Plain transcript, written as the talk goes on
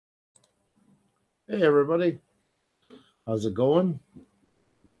Hey everybody, how's it going?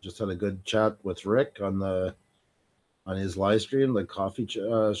 Just had a good chat with Rick on his live stream,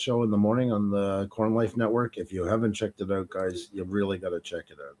 the show in the morning on the Corn Life Network. If you haven't checked it out, guys, you really got to check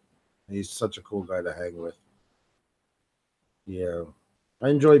it out. He's such a cool guy to hang with. Yeah, I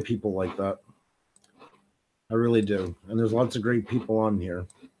enjoy people like that. I really do. And there's lots of great people on here.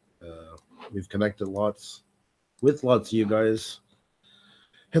 Uh, we've connected lots of you guys.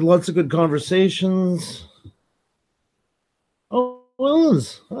 Had lots of good conversations. Oh,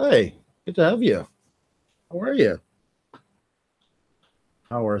 Willens, hi, good to have you. How are you?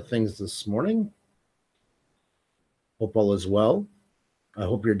 How are things this morning? Hope all is well. I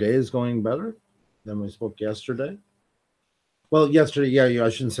hope your day is going better than we spoke yesterday. Well, yesterday, yeah, I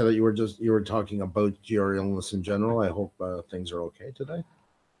shouldn't say that. You were talking about your illness in general. I hope things are okay today.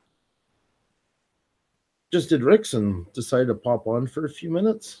 Just did Rick's and decided to pop on for a few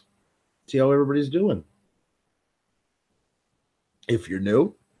minutes, see how everybody's doing. If you're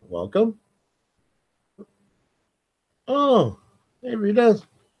new, welcome. Oh, hey Rita,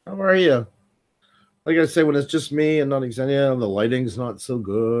 how are you? Like I say, when it's just me and not Xenia, the lighting's not so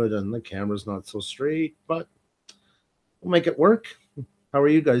good and the camera's not so straight, but we'll make it work. How are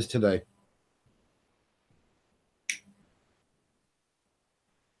you guys today?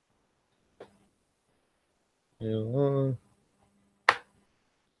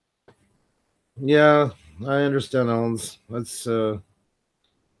 Yeah, I understand, Owens. That's kind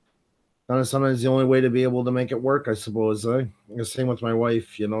of sometimes the only way to be able to make it work, I suppose. The same with my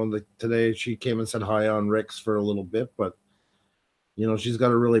wife. Today she came and said hi on Rick's for a little bit, but she's got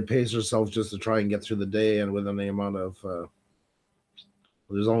to really pace herself just to try and get through the day, and with any amount of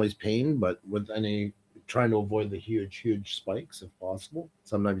there's always pain, but with any trying to avoid the huge spikes if possible.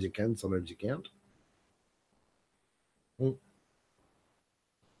 Sometimes you can, sometimes you can't. Mm.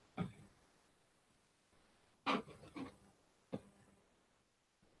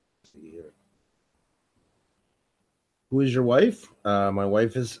 Who is your wife? My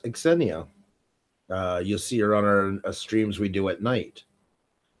wife is Xenia. You'll see her on our streams we do at night.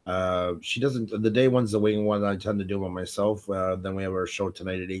 She doesn't. The day one's the wing one. I tend to do by myself. Then we have our show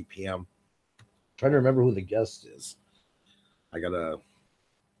tonight at 8 p.m. Trying to remember who the guest is. I gotta.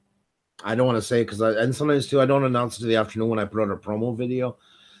 I don't want to say and sometimes too I don't announce it to the afternoon when I put out a promo video,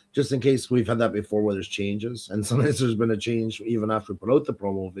 just in case we've had that before where there's changes. And sometimes there's been a change even after we put out the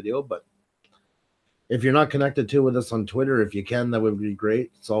promo video. But if you're not connected with us on Twitter, if you can, that would be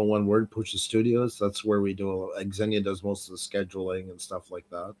great. It's all one word, Puša Studios. That's where we do. Xenia does most of the scheduling and stuff like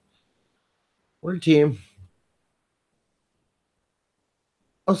that. We're a team.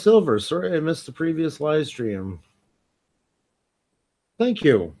 Oh, Silver. Sorry, I missed the previous live stream. Thank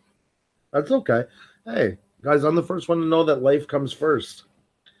you. That's okay. Hey, guys, I'm the first one to know that life comes first.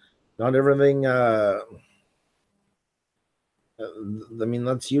 Not everything. I mean,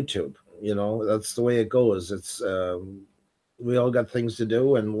 that's YouTube. That's the way it goes. It's we all got things to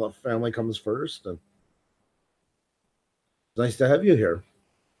do, and family comes first. And it's nice to have you here.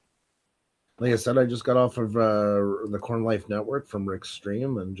 Like I said, I just got off of the Corn Life Network from Rick's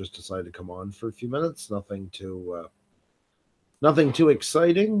stream, and just decided to come on for a few minutes. Nothing too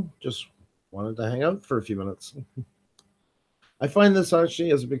exciting. Just wanted to hang out for a few minutes. I find this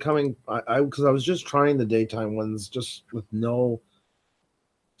actually is becoming because I was just trying the daytime ones just with no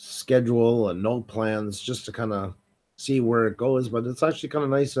schedule and no plans, just to kind of see where it goes. But it's actually kind of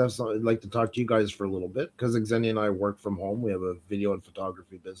nice to have something like to talk to you guys for a little bit, because Xenia and I work from home. We have a video and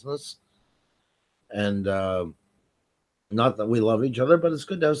photography business, and not that we love each other, but it's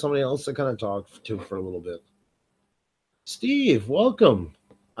good to have somebody else to kind of talk to for a little bit. Steve, welcome.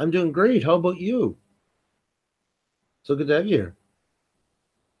 I'm doing great. How about you? So good to have you here.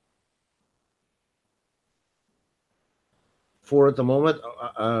 For at the moment,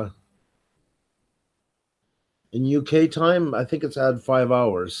 in UK time, I think it's at 5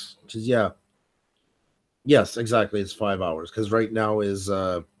 hours. Which is, yeah. Yes, exactly. It's 5 hours, because right now is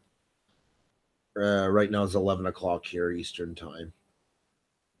 11 o'clock here Eastern time.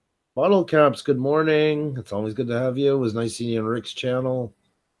 Bottle Caps, good morning. It's always good to have you. It was nice seeing you on Rick's channel,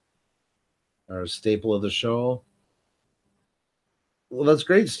 our staple of the show. Well, that's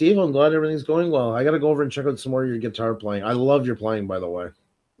great, Steve. I'm glad everything's going well. I got to go over and check out some more of your guitar playing. I love your playing, by the way.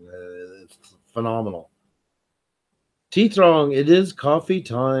 It's phenomenal. T-Throng, it is coffee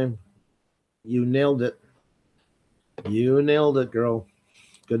time. You nailed it. You nailed it, girl.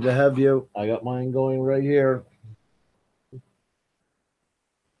 Good to have you. I got mine going right here.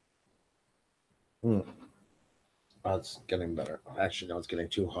 That's getting better. Actually, no, it's getting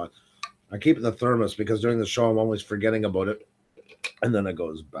too hot. I keep it in the thermos because during the show I'm always forgetting about it, and then it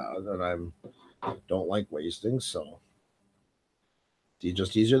goes bad, and I'm don't like wasting, so it's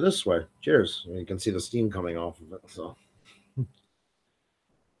just easier this way. Cheers. You can see the steam coming off of it.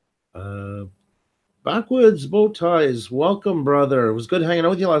 So, backwoods bow ties. Welcome, brother. It was good hanging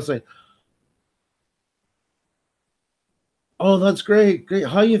out with you last night. Oh, that's great. Great.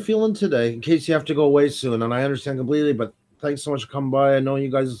 How you feeling today? In case you have to go away soon, and I understand completely, but thanks so much for coming by. I know you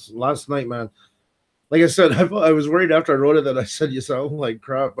guys last night, man. Like I said, I was worried after I wrote it that I said you sound like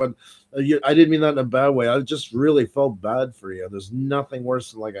crap, but I didn't mean that in a bad way. I just really felt bad for you. There's nothing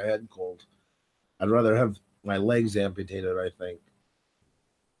worse than like a head cold. I'd rather have my legs amputated, I think.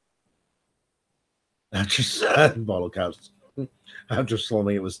 After sad bottle caps. After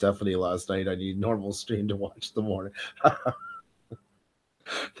slumming it with Stephanie last night, I need normal stream to watch the morning.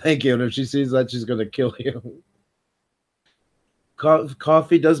 Thank you. And if she sees that, she's going to kill you.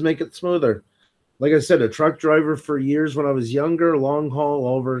 Coffee does make it smoother. Like I said, a truck driver for years when I was younger, long haul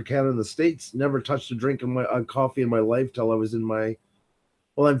over Canada and the States, never touched a drink in my coffee in my life till I was in my,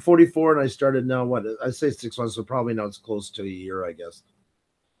 well, I'm 44 and I started now, what, I say 6 months, so probably now it's close to a year, I guess.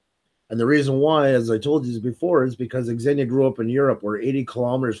 And the reason why, as I told you before, is because Xenia grew up in Europe where 80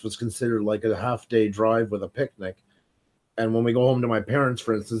 kilometers was considered like a half-day drive with a picnic. And when we go home to my parents,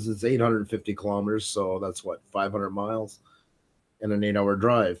 for instance, it's 850 kilometers, so that's what, 500 miles in an 8-hour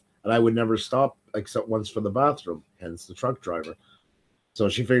drive. And I would never stop except once for the bathroom, hence the truck driver. So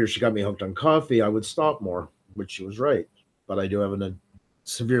she figured she got me hooked on coffee, I would stop more, which she was right. But I do have a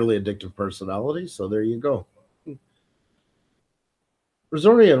severely addictive personality, so there you go.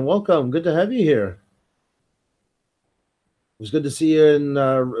 Resorian, welcome. Good to have you here. It was good to see you in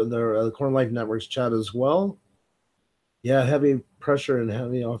the Corn Life Network's chat as well. Yeah, heavy pressure and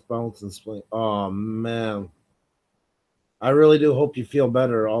heavy off balance and split. Oh, man. I really do hope you feel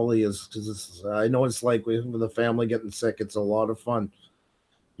better, Ollie, is because I know it's like with the family getting sick, it's a lot of fun.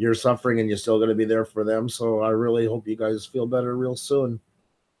 You're suffering and you're still going to be there for them. So I really hope you guys feel better real soon.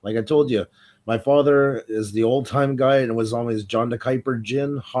 Like I told you, my father is the old time guy and it was always John de Kuiper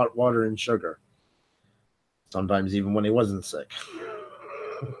gin, hot water, and sugar. Sometimes even when he wasn't sick.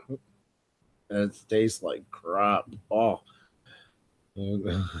 And it tastes like crap. Oh.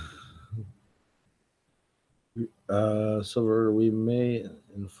 Silver, we may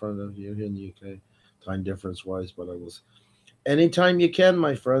in front of you here in the UK, time difference wise, but I was anytime you can,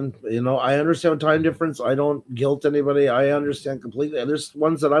 my friend. You know, I understand time difference. I don't guilt anybody. I understand completely. And there's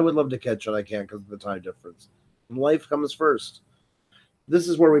ones that I would love to catch and I can't because of the time difference. And life comes first. This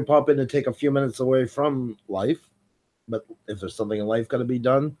is where we pop in and take a few minutes away from life. But if there's something in life got to be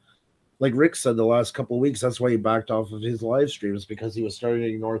done, like Rick said the last couple of weeks, that's why he backed off of his live streams because he was starting to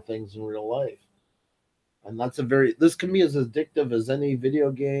ignore things in real life. And that's this can be as addictive as any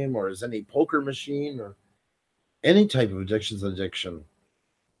video game or as any poker machine or any type of addiction's addiction.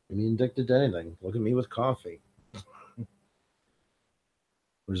 I mean, addicted to anything. Look at me with coffee.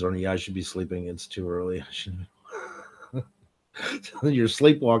 There's only I should be sleeping. It's too early. You're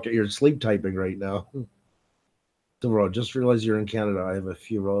sleepwalking. You're sleep typing right now. Just realized you're in Canada. I have a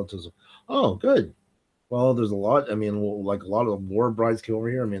few relatives. Oh, good. Well, there's a lot. I mean, like a lot of war brides came over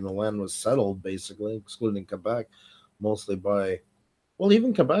here. I mean, the land was settled basically, excluding Quebec, mostly by, well,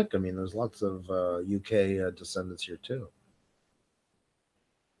 even Quebec. I mean, there's lots of UK descendants here too.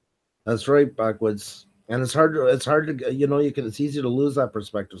 That's right, backwoods, and it's hard. It's hard to, you know, it's easy to lose that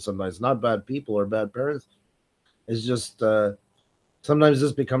perspective sometimes. Not bad people or bad parents. It's just sometimes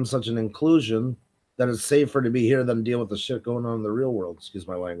this becomes such an inclusion that it's safer to be here than deal with the shit going on in the real world. Excuse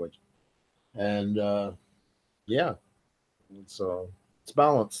my language. And yeah, so it's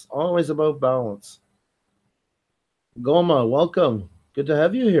balance. Always about balance. Goma, welcome. Good to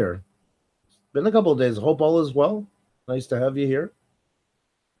have you here. Been a couple of days. Hope all is well. Nice to have you here.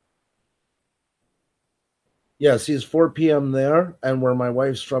 Yes, he's 4 p.m. there, and where my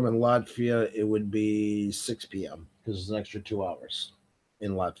wife's from in Latvia, it would be 6 p.m. because it's an extra 2 hours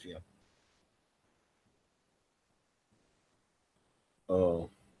in Latvia. Oh,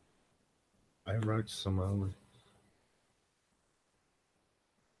 I wrote some hours.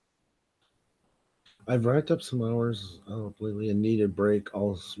 I've racked up some hours lately and need a break,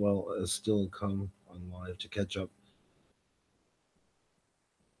 as well as still come on live to catch up.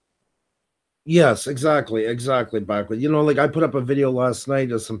 Yes, exactly. Backward. You know, like I put up a video last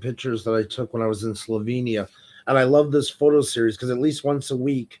night of some pictures that I took when I was in Slovenia, and I love this photo series because at least once a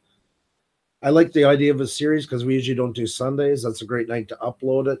week, I like the idea of a series because we usually don't do Sundays. That's a great night to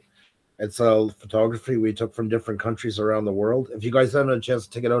upload it. It's a photography we took from different countries around the world. If you guys haven't had a chance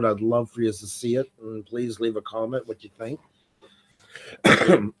to check it out, I'd love for you to see it. And please leave a comment what you think.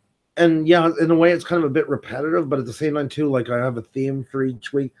 And yeah, in a way, it's kind of a bit repetitive, but at the same time, too, like I have a theme for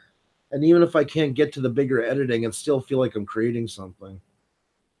each week. And even if I can't get to the bigger editing, and still feel like I'm creating something.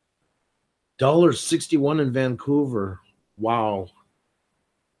 $1.61 in Vancouver. Wow.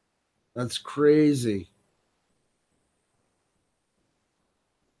 That's crazy.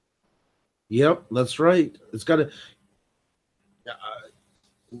 Yep, that's right. It's got to.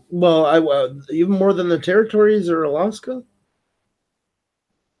 Well, I even more than the territories or Alaska.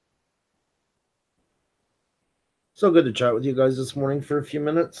 So good to chat with you guys this morning for a few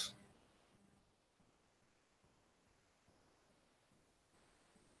minutes.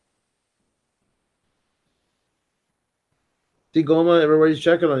 See, Goma, everybody's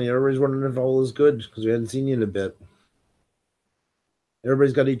checking on you. Everybody's wondering if all is good because we hadn't seen you in a bit.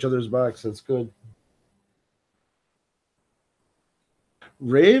 Everybody's got each other's backs. That's good.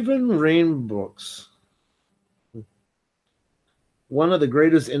 Raven Rain Books, one of the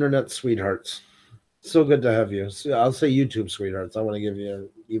greatest internet sweethearts. So good to have you. So I'll say YouTube sweethearts. I want to give you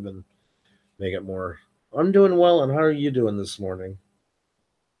even make it more. I'm doing well, and how are you doing this morning?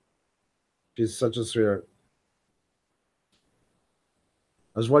 She's such a sweetheart.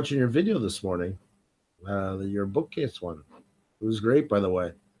 I was watching your video this morning, your bookcase one. It was great, by the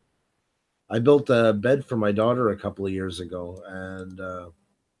way. I built a bed for my daughter a couple of years ago, and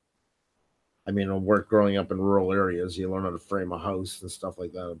I mean, I work growing up in rural areas. You learn how to frame a house and stuff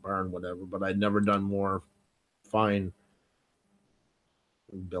like that, a barn, whatever. But I'd never done more fine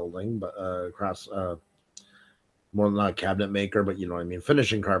building, but crafts, more than not a cabinet maker, but you know what I mean,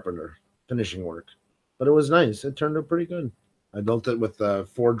 finishing carpenter, finishing work. But it was nice. It turned out pretty good. I built it with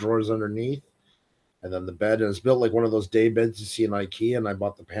 4 drawers underneath, and then the bed. And it's built like one of those day beds you see in IKEA. And I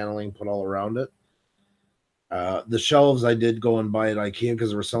bought the paneling, put all around it. The shelves I did go and buy at IKEA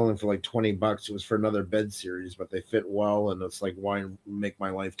because they were selling for like $20. It was for another bed series, but they fit well, and it's like why make my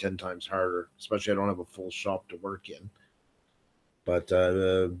life 10 times harder? Especially I don't have a full shop to work in. But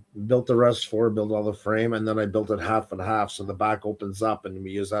built the rest for, built all the frame, and then I built it half and half, so the back opens up, and we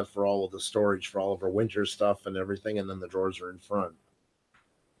use that for all of the storage for all of our winter stuff and everything, and then the drawers are in front.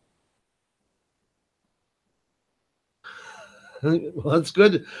 Well, that's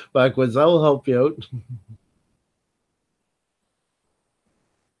good, Backwoods. I will help you out.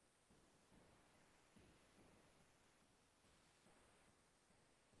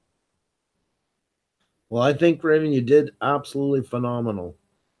 Well, I think Raven, you did absolutely phenomenal.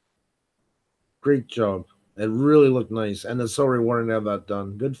 Great job. It really looked nice, and it's so rewarding to have that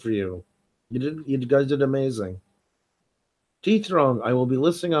done. Good for you. You guys did amazing. Teeth wrong. I will be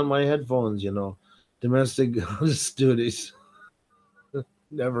listening on my headphones. Domestic duties,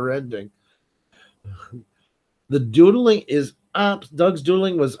 never ending. The doodling is Doug's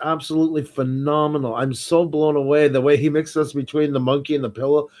doodling was absolutely phenomenal. I'm so blown away the way he mixed us between the monkey and the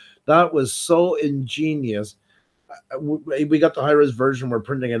pillow. That was so ingenious. We got the high res version. We're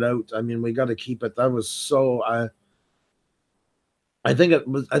printing it out. I mean, we got to keep it. That was so. I think it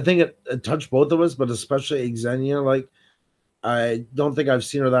was. I think it touched both of us, but especially Xenia. Like, I don't think I've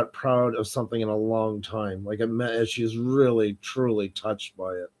seen her that proud of something in a long time. Like, she's really truly touched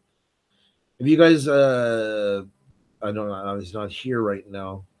by it. If you guys, I don't know, he's not here right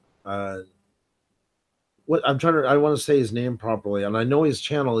now. What I'm trying to, I want to say his name properly, and I know his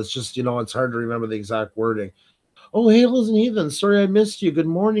channel. It's just it's hard to remember the exact wording. Oh, Halos and Heathens. Sorry I missed you. Good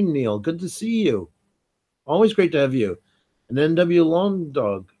morning, Neil. Good to see you. Always great to have you. And NW Long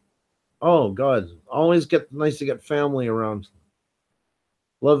Dog. Oh God, always nice to get family around.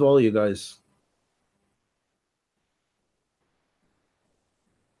 Love all you guys.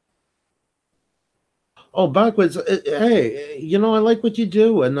 Oh, backwards. Hey, I like what you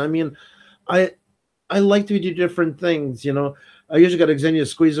do, and I mean, I I like to do different things. I usually got Xenia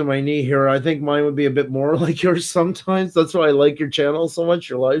squeezing my knee here. I think mine would be a bit more like yours sometimes. That's why I like your channel so much.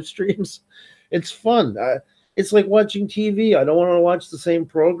 Your live streams, it's fun. It's like watching TV. I don't want to watch the same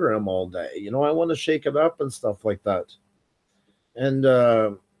program all day. I want to shake it up and stuff like that. And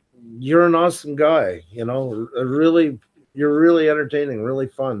you're an awesome guy. Really, you're really entertaining, really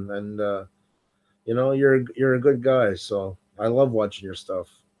fun, and you're a good guy. So I love watching your stuff.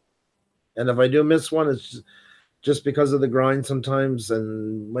 And if I do miss one, it's just because of the grind sometimes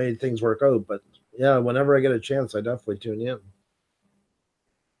and way things work out. But yeah, whenever I get a chance, I definitely tune in.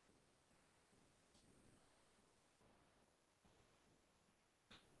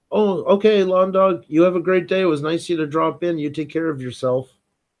 Oh, okay, Lawn Dog. You have a great day. It was nice of you to drop in. You take care of yourself.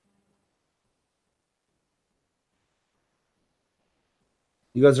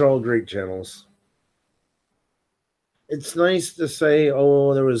 You guys are all great channels. It's nice to say,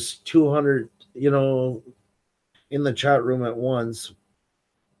 oh, there was 200, in the chat room at once.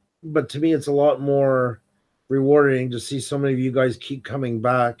 But to me, it's a lot more rewarding to see so many of you guys keep coming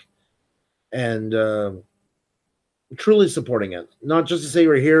back and truly supporting it. Not just to say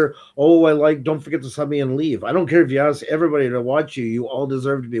we're here, oh, I like, don't forget to sub me and leave. I don't care if you ask everybody to watch you, you all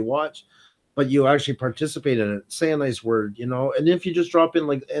deserve to be watched, but you actually participate in it. Say a nice word, you know, and if you just drop in,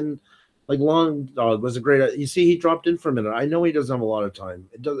 like Long Dog was a great, you see, he dropped in for a minute. I know he doesn't have a lot of time.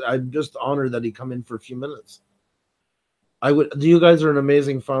 I'm just honored that he come in for a few minutes. You guys are an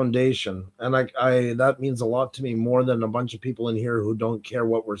amazing foundation, and I that means a lot to me, more than a bunch of people in here who don't care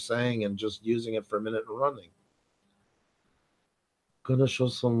what we're saying and just using it for a minute and running. Gonna show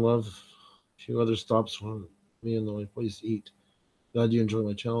some love. A few other stops for me and the wife. Please eat. Glad you enjoy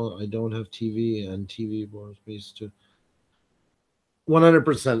my channel. I don't have TV, and TV bores me too.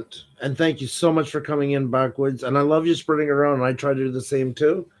 100%. And thank you so much for coming in backwards. And I love you spreading around. And I try to do the same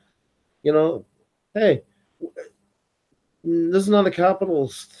too. You know, hey, this is not a capital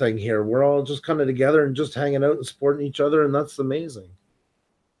thing here. We're all just kind of together and just hanging out and supporting each other. And that's amazing.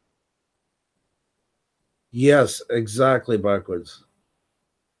 Yes, exactly, backwards.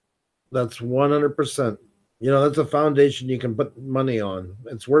 That's 100%. You know, that's a foundation you can put money on.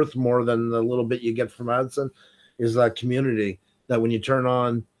 It's worth more than the little bit you get from Adson, is that community that when you turn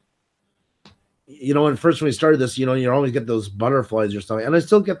on, you know, and first when we started this, you know, you always get those butterflies or something. And I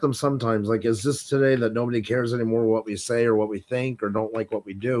still get them sometimes. Like, is this today that nobody cares anymore what we say or what we think or don't like what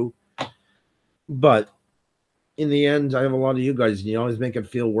we do? But in the end, I have a lot of you guys, and you always make it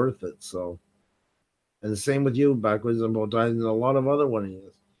feel worth it. So, and the same with you, backwards and both times, and a lot of other one of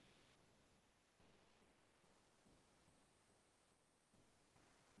you.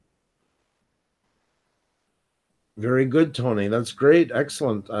 Very good, Tony. That's great.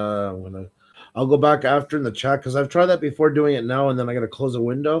 Excellent. I'll go back after in the chat because I've tried that before doing it now, and then I got to close a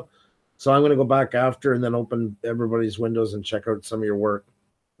window. So I'm going to go back after and then open everybody's windows and check out some of your work.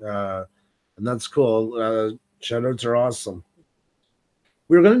 And that's cool. Shout outs are awesome.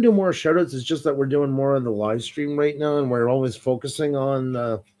 We were going to do more shout outs. It's just that we're doing more of the live stream right now, and we're always focusing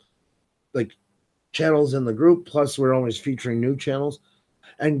on like channels in the group. Plus, we're always featuring new channels.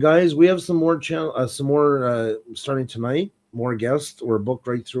 And guys, we have some more starting tonight. More guests. We're booked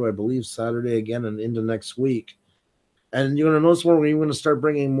right through, I believe, Saturday again and into next week. And you're gonna notice more. We're going to start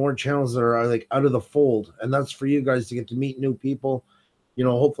bringing more channels that are like out of the fold, and that's for you guys to get to meet new people. You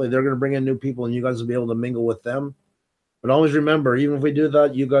know, hopefully they're going to bring in new people, and you guys will be able to mingle with them. But always remember, even if we do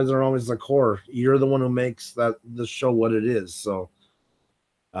that, you guys are always the core. You're the one who makes the show what it is. So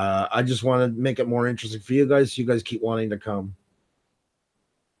I just want to make it more interesting for you guys, so you guys keep wanting to come.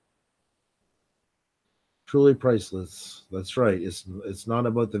 Truly priceless. That's right. It's not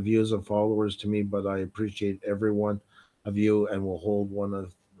about the views and followers to me, but I appreciate every one of you, and will hold one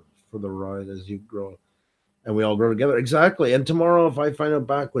of for the ride as you grow, and we all grow together. Exactly. And tomorrow, if I find out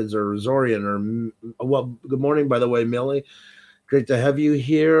backwards or Zorian or well, good morning, by the way, Millie. Great to have you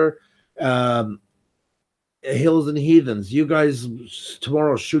here. Hills and Heathens, you guys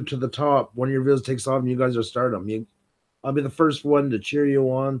tomorrow shoot to the top. One of your videos takes off, and you guys are stardom. I'll be the first one to cheer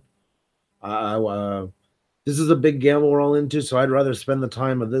you on. This is a big gamble we're all into, so I'd rather spend the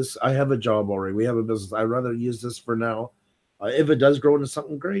time of this. I have a job already. We have a business. I'd rather use this for now. If it does grow into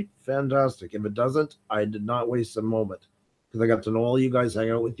something great, fantastic. If it doesn't, I did not waste a moment because I got to know all you guys, hang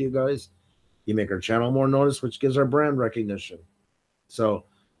out with you guys. You make our channel more noticed, which gives our brand recognition. So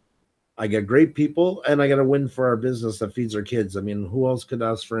I get great people, and I got a win for our business that feeds our kids. I mean, who else could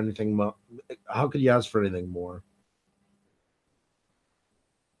ask for anything more? How could you ask for anything more?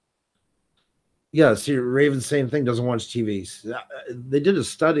 Yeah, see, Raven's same thing, doesn't watch TV. They did a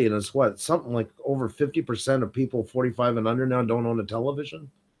study, and it's what, something like over 50% of people 45 and under now don't own a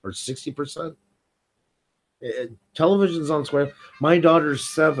television, or 60%. Television's on its way. My daughter's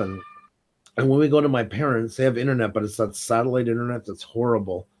 7, and when we go to my parents, they have internet, but it's that satellite internet that's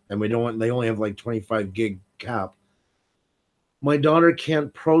horrible, and they only have like 25 gig cap. My daughter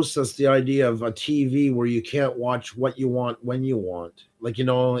can't process the idea of a TV where you can't watch what you want when you want. Like, you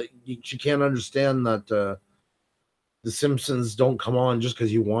know, she can't understand that the Simpsons don't come on just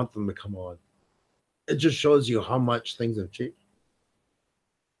because you want them to come on. It just shows you how much things have changed.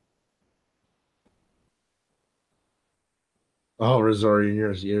 Oh,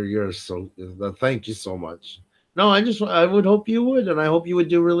 Rosario, you're so. Thank you so much. No, I would hope you would, and I hope you would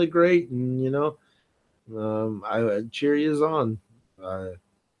do really great. And you know, I would cheer you on. I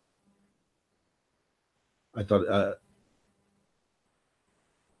thought.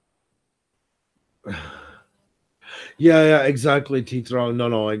 Yeah, exactly. Teeth wrong.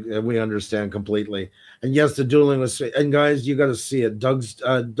 No, we understand completely. And yes, the doodling was. And guys, you got to see it. Doug's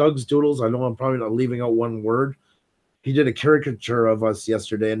doodles. I know I'm probably not leaving out one word. He did a caricature of us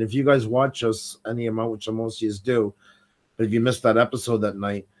yesterday, and if you guys watch us any amount, which most of you do, but if you missed that episode that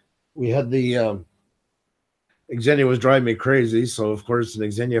night, we had the Xenia was driving me crazy, so of course in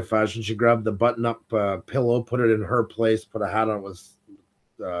Xenia fashion, she grabbed the button-up pillow, put it in her place, put a hat on with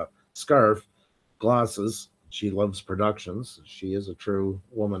scarf, glasses. She loves productions. She is a true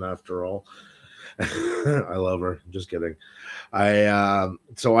woman after all. I love her. Just kidding. I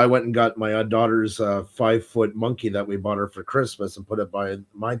so I went and got my daughter's 5 foot monkey that we bought her for Christmas and put it by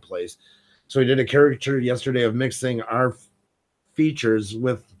my place. So we did a caricature yesterday of mixing our features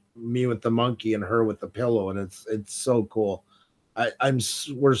with me with the monkey and her with the pillow, and it's so cool.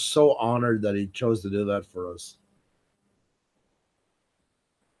 We're so honored that he chose to do that for us,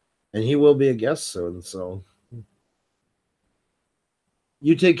 and he will be a guest soon. So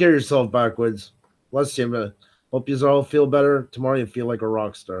you take care of yourself, backwoods. Bless you. Hope you all feel better tomorrow. You feel like a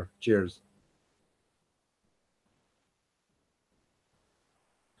rock star. Cheers.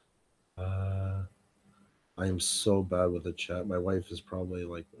 Uh, I am so bad with the chat. My wife is probably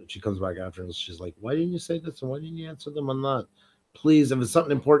like, she comes back after and she's like, "Why didn't you say this and why didn't you answer them on that?" Please, if it's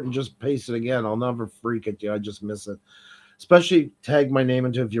something important, just paste it again. I'll never freak at you. I just miss it. Especially tag my name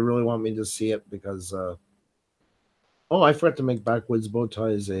into it if you really want me to see it because oh, I forgot to make backwoods bow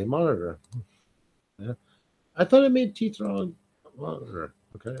ties a monitor. Yeah. I thought I made teeth wrong monitor.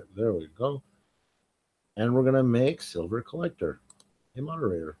 Okay, there we go. And we're gonna make silver collector a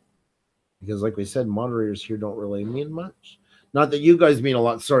moderator. Because like we said, moderators here don't really mean much. Not that you guys mean a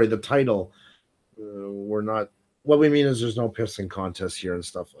lot. Sorry, the title. We're not. What we mean is there's no pissing contest here and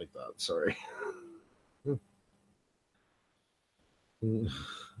stuff like that. Sorry.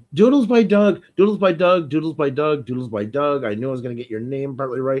 Doodles by Doug. Doodles by Doug. Doodles by Doug. Doodles by Doug. I knew I was going to get your name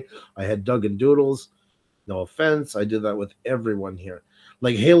partly right. I had Doug and Doodles. No offense. I did that with everyone here.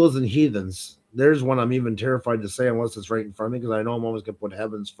 Like Halos and Heathens. There's one I'm even terrified to say unless it's right in front of me because I know I'm always going to put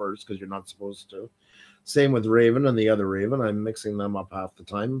Heavens first because you're not supposed to. Same with Raven and the other Raven. I'm mixing them up half the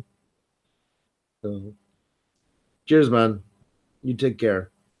time. So, cheers, man. You take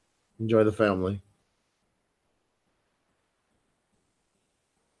care. Enjoy the family.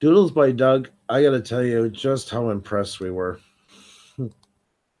 Doodles by Doug. I got to tell you just how impressed we were.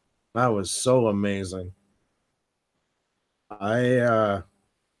 That was so amazing. I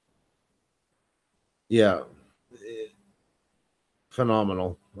yeah,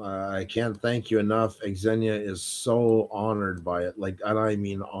 phenomenal. I can't thank you enough. Xenia is so honored by it. Like, and I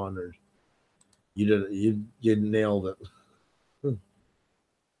mean honored. You nailed it.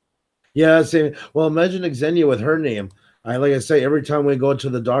 Yeah, same. Well, imagine Xenia with her name. I like I say every time we go to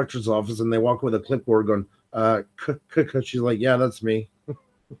the doctor's office and they walk with a clipboard going, she's like, yeah, that's me.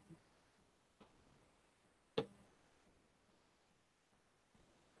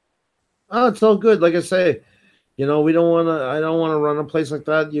 Oh, it's all good. Like I say, we don't want to. I don't want to run a place like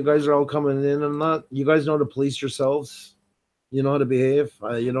that. You guys are all coming in and not. You guys know how to police yourselves. You know how to behave.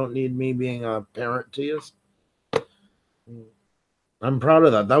 You don't need me being a parent to you. I'm proud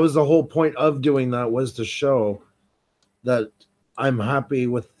of that. That was the whole point of doing that was to show that I'm happy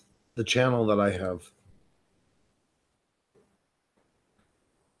with the channel that I have.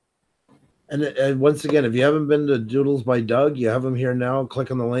 And once again, if you haven't been to Doodles by Doug, you have him here now.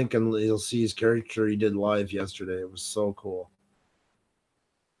 Click on the link and you'll see his character he did live yesterday. It was so cool.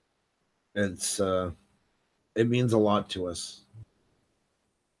 It means a lot to us.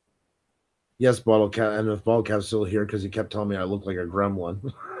 Yes, Bottle Cat, and if Bottle Cat's still here because he kept telling me I look like a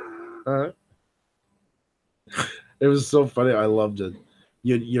gremlin. It was so funny. I loved it.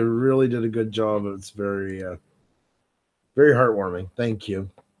 You really did a good job. It's very heartwarming. Thank you.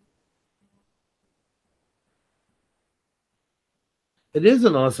 It is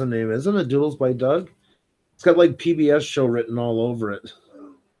an awesome name, isn't it? Doodles by Doug. It's got like PBS show written all over it.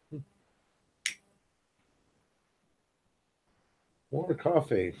 More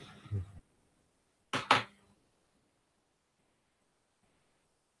coffee.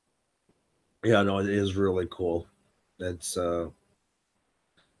 Yeah, no, it is really cool. It's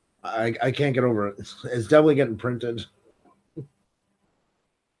I can't get over it. It's definitely getting printed. I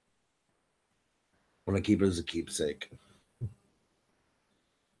want to keep it as a keepsake.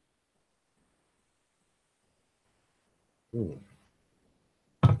 Ooh,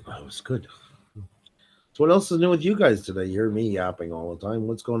 that was good. So what else is new with you guys today? You hear me yapping all the time.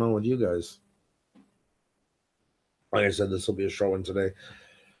 What's going on with you guys? Like I said, this will be a short one today.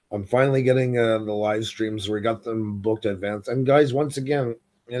 I'm finally getting the live streams. We got them booked in advance. And guys, once again,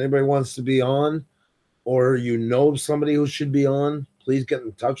 anybody wants to be on, or you know somebody who should be on, please get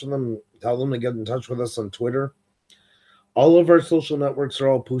in touch with them. Tell them to get in touch with us on Twitter. All of our social networks are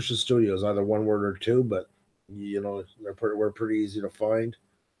all Puša Studios, either one word or two, but we're pretty easy to find.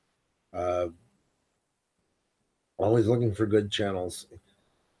 Uh, always looking for good channels.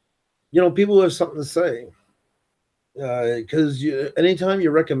 People have something to say. Because anytime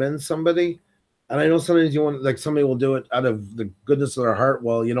you recommend somebody, and I know sometimes you want, like, somebody will do it out of the goodness of their heart.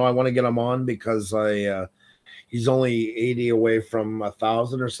 Well, I want to get him on because he's only 80 away from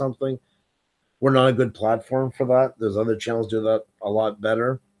 1,000 or something. We're not a good platform for that. There's other channels do that a lot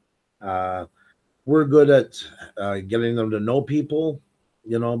better. Uh, we're good at getting them to know people,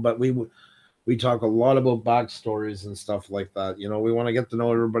 but we talk a lot about backstories and stuff like that. We want to get to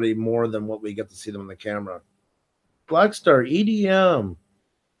know everybody more than what we get to see them on the camera. Blackstar EDM,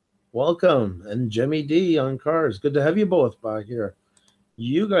 welcome, and Jimmy D on cars. Good to have you both back here.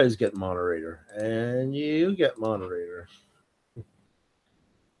 You guys get moderator, and you get moderator.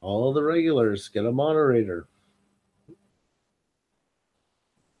 All the regulars get a moderator.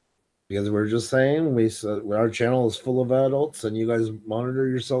 Because we're just saying, our channel is full of adults, and you guys monitor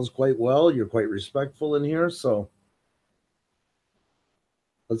yourselves quite well. You're quite respectful in here, so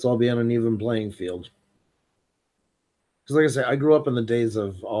let's all be on an even playing field. Because, like I say, I grew up in the days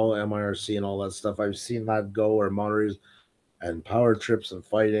of all MIRC and all that stuff. I've seen that go, or moderators and power trips and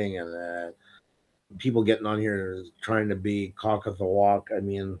fighting, and people getting on here trying to be cock of the walk. I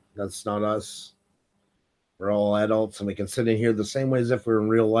mean, that's not us. We're all adults, and we can sit in here the same way as if we we're in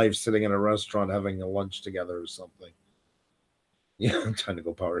real life, sitting in a restaurant having a lunch together or something. Yeah, I'm trying to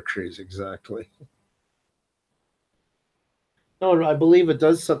go power crazy, exactly. No, I believe it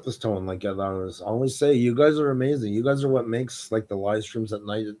does set this tone. Like I always say, you guys are amazing. You guys are what makes, like, the live streams at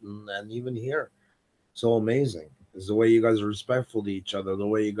night and even here so amazing. Is the way you guys are respectful to each other, the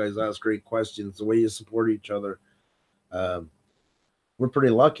way you guys ask great questions, the way you support each other. We're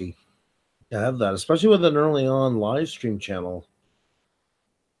pretty lucky to have that, especially with an early on live stream channel.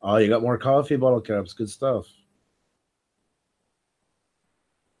 Oh, you got more coffee bottle caps. Good stuff.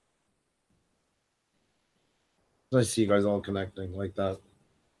 I see you guys all connecting like that.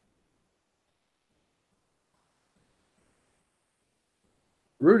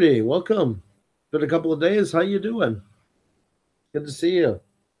 Rudy, welcome. Been a couple of days. How you doing? Good to see you.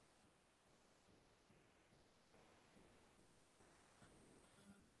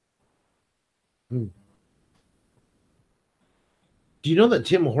 Do you know that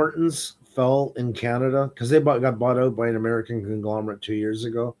Tim Hortons fell in Canada because they got bought out by an American conglomerate 2 years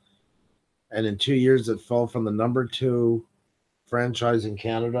ago, and in 2 years it fell from the number 2 franchise in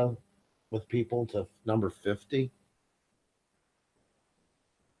Canada with people to number 50.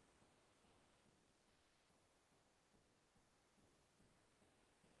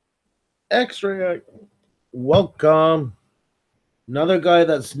 X-ray, welcome. Another guy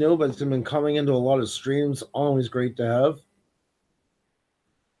that's new but's been coming into a lot of streams. Always great to have.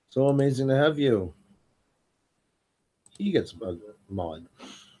 So amazing to have you. He gets a mod.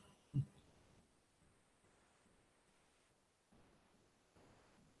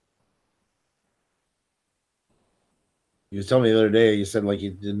 You was telling me the other day, you said, like,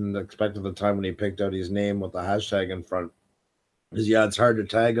 you didn't expect at the time when he picked out his name with the hashtag in front. Because, yeah, it's hard to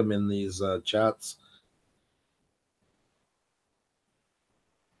tag him in these chats.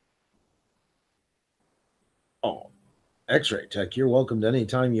 Oh, X-Ray Tech, you're welcomed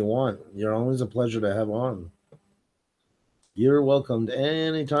anytime you want. You're always a pleasure to have on. You're welcomed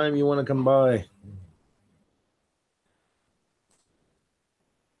anytime you want to come by.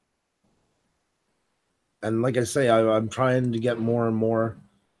 And like I say, I'm trying to get more and more.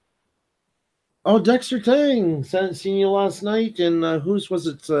 Oh, Dexter Tang, seen you last night. And whose was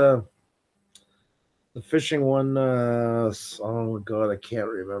it? The fishing one. Oh God, I can't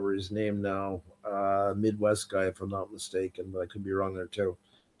remember his name now. Midwest guy, if I'm not mistaken, but I could be wrong there too.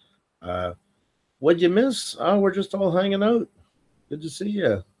 What'd you miss? Oh, we're just all hanging out. Good to see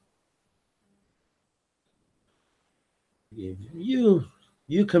you.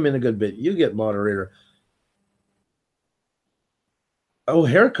 You come in a good bit. You get moderator. Oh,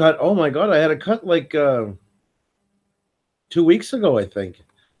 haircut. Oh my God, I had a cut like 2 weeks ago, I think.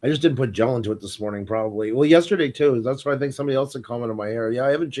 I just didn't put gel into it this morning, probably. Well, yesterday too. That's why I think somebody else had commented on my hair. Yeah,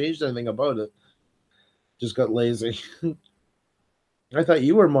 I haven't changed anything about it. Just got lazy. I thought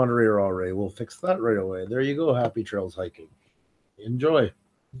you were moderator already. We'll fix that right away. There you go. Happy trails hiking. Enjoy.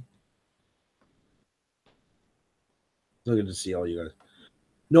 So good to see all you guys.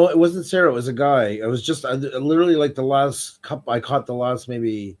 No, it wasn't Sarah. It was a guy. It was just literally like the last cup. I caught the last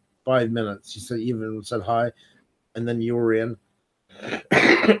maybe 5 minutes. He said hi, and then you were in.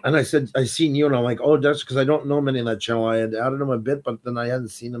 And I said, I seen you, and I'm like, oh, that's because I don't know many on that channel. I had added them a bit, but then I hadn't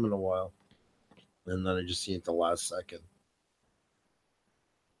seen them in a while. And then I just seen it the last second.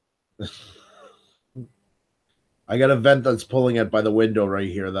 I got a vent that's pulling it by the window right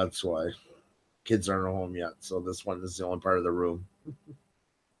here. That's why. Kids aren't home yet. So this one is the only part of the room.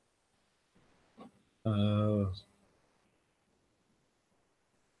 Uh,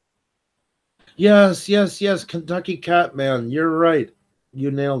 yes, yes, yes. Kentucky Catman. You're right.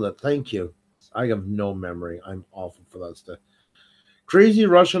 You nailed it. Thank you. I have no memory. I'm awful for that stuff. Crazy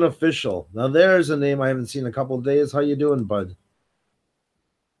Russian official. Now there's a name I haven't seen in a couple of days. How you doing, bud?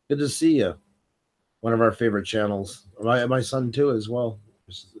 Good to see you. One of our favorite channels. My son too as well.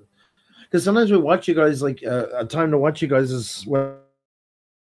 Because sometimes we watch you guys like a time to watch you guys is when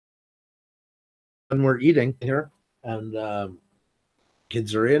we're eating here, and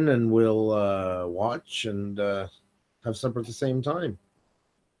kids are in, and we'll watch and have supper at the same time.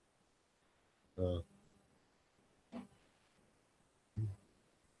 Uh,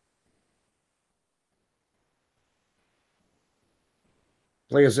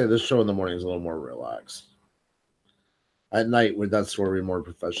 like I say, this show in the morning is a little more relaxed. At night, that's where we're more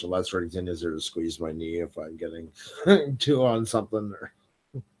professional. That's where Xenia's there to squeeze my knee if I'm getting too on something.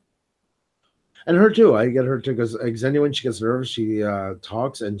 And her too. I get her too because Xenia, when she gets nervous, she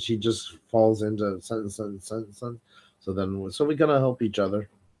talks and she just falls into sentence. So then, so we gotta help each other.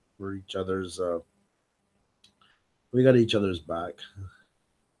 We're each other's. We got each other's back.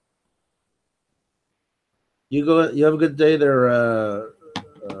 You go. You have a good day there,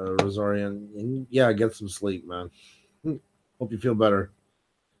 Rosarian. And yeah, get some sleep, man. Hope you feel better.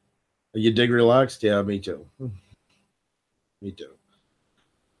 You dig relaxed? Yeah, me too. Me too.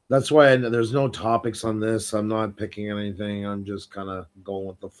 That's why there's no topics on this. I'm not picking anything. I'm just kind of going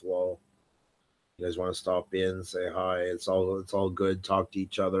with the flow. You guys want to stop in, say hi. It's all good. Talk to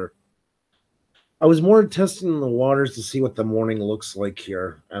each other. I was more testing the waters to see what the morning looks like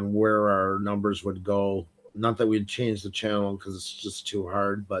here and where our numbers would go. Not that we'd change the channel because it's just too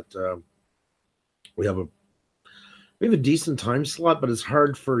hard, but we have a we have a decent time slot, but it's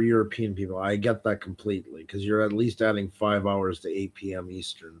hard for European people. I get that completely because you're at least adding 5 hours to 8 p.m.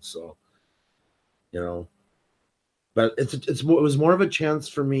 Eastern. So you know, but it was more of a chance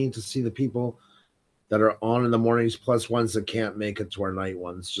for me to see the people that are on in the mornings plus ones that can't make it to our night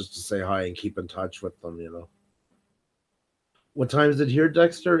ones, just to say hi and keep in touch with them. What time is it here,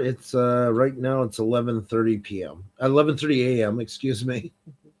 Dexter? It's right now it's 11:30 p.m. 11:30 a.m. Excuse me.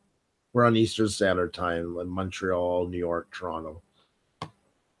 We're on Eastern Standard Time in Montreal, New York, Toronto.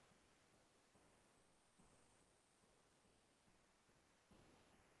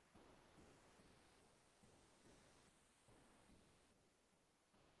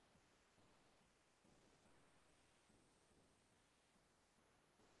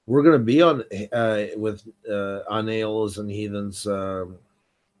 We're gonna be on with on Ales and Heathens in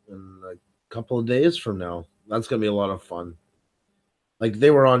a couple of days from now. That's gonna be a lot of fun. Like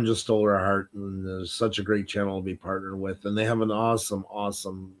they were on Just Stole Our Heart, and there's such a great channel to be partnered with, and they have an awesome,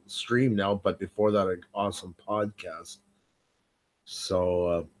 awesome stream now. But before that, an awesome podcast.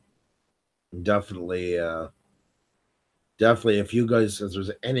 So definitely, definitely, if you guys, if there's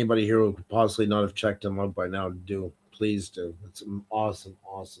anybody here who could possibly not have checked them out by now, do please do. It's an awesome,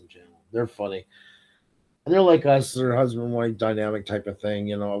 awesome channel. They're funny, and they're like us. They're husband and wife dynamic type of thing.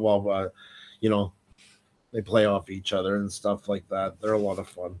 Well, you know, they play off each other and stuff like that. They're a lot of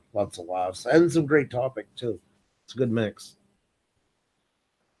fun, lots of laughs, and some great topic too. It's a good mix.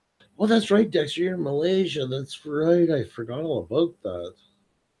 Oh, that's right, Dexter. You're in Malaysia. That's right. I forgot all about that.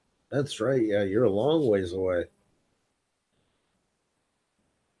 That's right. Yeah, you're a long ways away.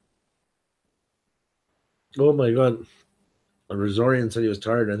 Oh my god. A Resorian said he was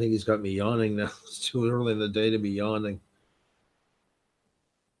tired. I think he's got me yawning now. It's too early in the day to be yawning.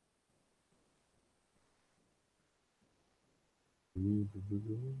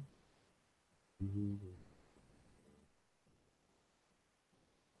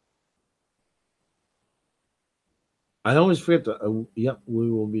 I always forget to. Yep, we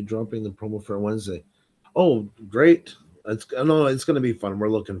will be dropping the promo for Wednesday. Oh, great! It's no, it's going to be fun. We're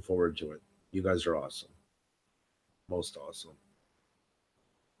looking forward to it. You guys are awesome, most awesome.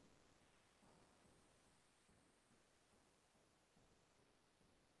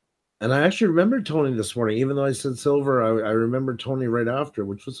 And I actually remember Tony this morning, even though I said silver. I remember Tony right after,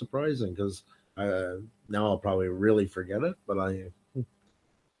 which was surprising because now I'll probably really forget it. But I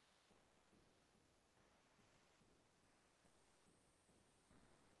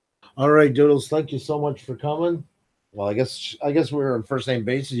all right, Doodles. Thank you so much for coming. Well, I guess we're on first name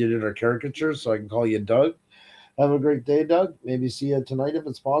basis. You did our caricature, so I can call you Doug. Have a great day, Doug. Maybe see you tonight if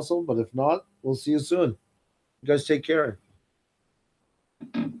it's possible, but if not, we'll see you soon. You guys take care.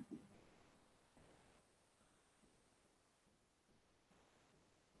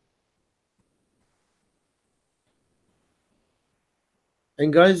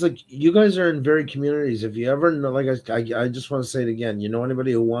 And guys, like you guys are in varied communities. If you ever know, like I just want to say it again. You know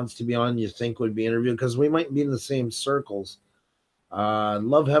anybody who wants to be on, you think would be interviewed because we might be in the same circles.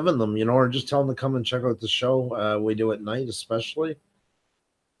 Love having them, or just tell them to come and check out the show. We do at night, especially,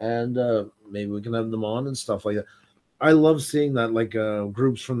 and maybe we can have them on and stuff like that. I love seeing that, like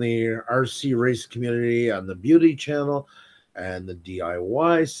groups from the RC race community and the beauty channel and the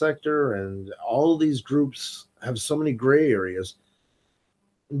DIY sector, and all these groups have so many gray areas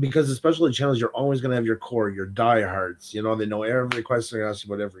because especially channels, you're always going to have your core, your diehards. They know every question they ask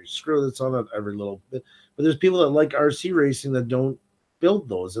you about every screw that's on it, every little bit. But there's people that like RC racing that don't build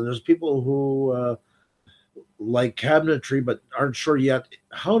those, and there's people who like cabinetry but aren't sure yet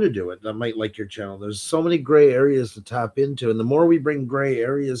how to do it that might like your channel. There's so many gray areas to tap into, and the more we bring gray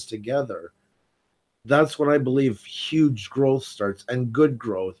areas together, that's when I believe huge growth starts, and good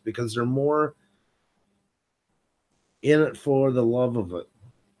growth, because they're more in it for the love of it.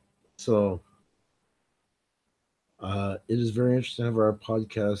 So it is very interesting to have our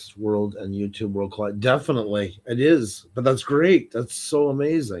podcast world and YouTube world collide. Definitely, it is. But that's great. That's so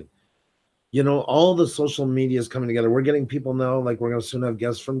amazing. All the social media is coming together. We're getting people now, like we're going to soon have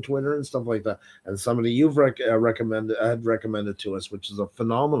guests from Twitter and stuff like that. And somebody you've recommended to us, which is a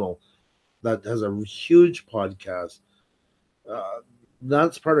phenomenal, that has a huge podcast. Uh,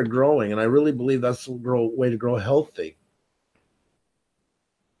 that's part of growing, and I really believe that's the way to grow healthy.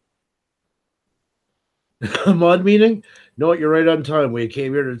 A mod meeting? No, what? You're right on time. We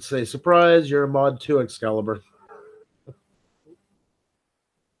came here to say, surprise, you're a mod too, Excalibur.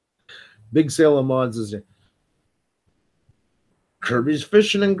 Big sale of mods is here. Kirby's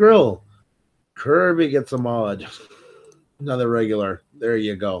Fishing and Grill. Kirby gets a mod. Another regular. There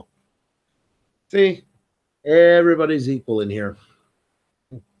you go. See, everybody's equal in here.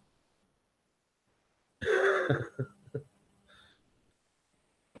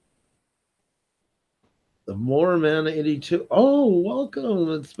 The Moorman 82. Oh, welcome.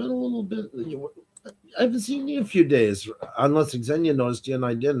 It's been a little bit. I haven't seen you in a few days, unless Xenia noticed you and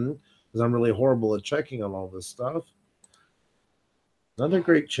I didn't, because I'm really horrible at checking on all this stuff. Another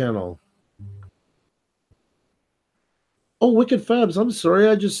great channel. Oh, Wicked Fabs. I'm sorry.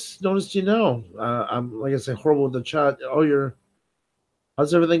 I just noticed you now. I'm, like I say, horrible with the chat. Oh,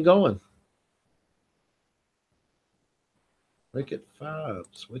 how's everything going? Wicked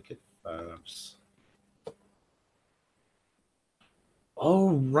Fabs. Wicked Fabs.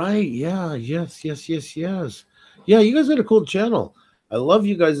 Oh, right. Yeah. Yes, yes, yes, yes. Yeah, you guys got a cool channel. I love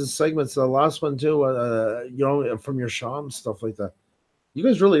you guys' segments. The last one, too, from your Sham, stuff like that. You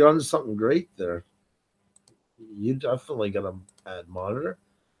guys really on something great there. You definitely got to add monitor.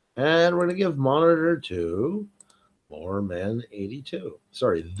 And we're going to give monitor to Moorman82.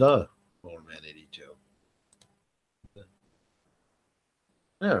 Sorry, the Moorman82.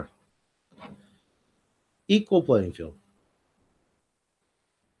 There. Equal playing field.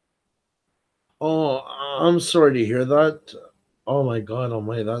 Oh, I'm sorry to hear that. Oh my God, oh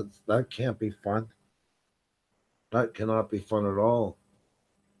my, that can't be fun. That cannot be fun at all.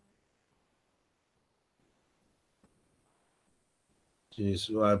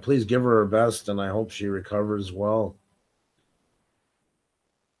 Jeez, please give her her best, and I hope she recovers well.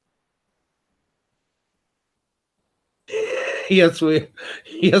 yes, we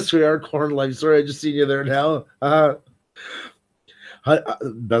are Corn Life. Sorry, I just seen you there now.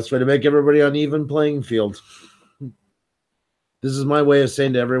 Best way to make everybody on even playing field. This is my way of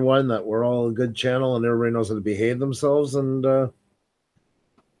saying to everyone that we're all a good channel and everybody knows how to behave themselves, and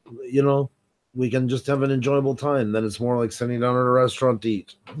we can just have an enjoyable time. Then it's more like sitting down at a restaurant to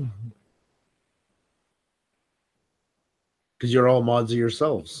eat, because you're all mods of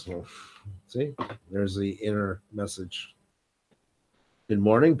yourselves. So, see, there's the inner message. Good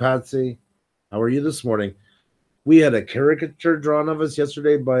morning, Patsy. How are you this morning? We had a caricature drawn of us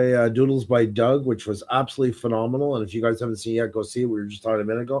yesterday by Doodles by Doug, which was absolutely phenomenal. And if you guys haven't seen it yet, go see it. We were just talking a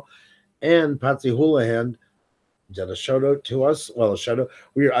minute ago. And Patsy Houlihan did a shout out to us. Well, a shout out.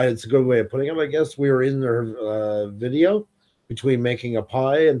 It's a good way of putting it, I guess. We were in her video between making a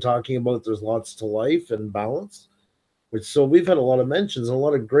pie and talking about there's lots to life and balance. So we've had a lot of mentions and a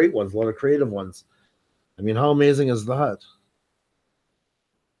lot of great ones, a lot of creative ones. I mean, how amazing is that?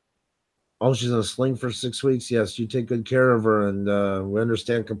 Oh, she's in a sling for 6 weeks. Yes, you take good care of her, and we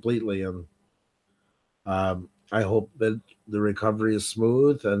understand completely. And I hope that the recovery is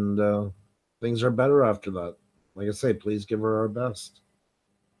smooth and things are better after that. Like I say, please give her our best.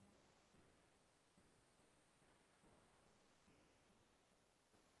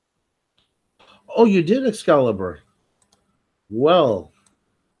 Oh, you did, Excalibur. Well,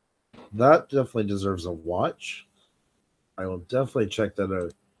 that definitely deserves a watch. I will definitely check that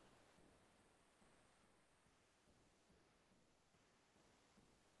out.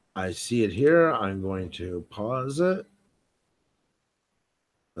 I see it here. I'm going to pause it.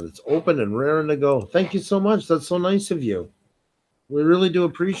 But it's open and raring to go. Thank you so much. That's so nice of you. We really do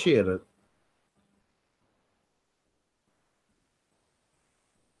appreciate it.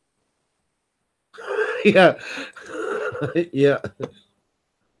 Yeah. Yeah.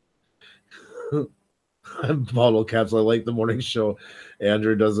 Bottle caps. I like the morning show.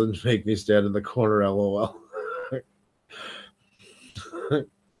 Andrew doesn't make me stand in the corner. LOL.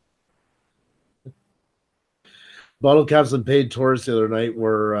 Bottle caps and paid tourists the other night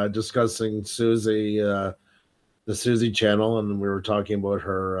were discussing Susie, the Susie channel, and we were talking about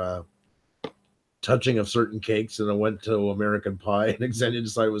her touching of certain cakes, and I went to American Pie, and Xenia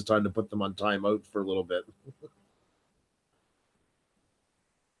decided it was time to put them on timeout for a little bit.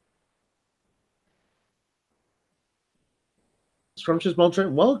 Scrumptious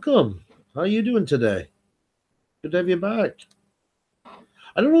Montreal, welcome. How are you doing today? Good to have you back.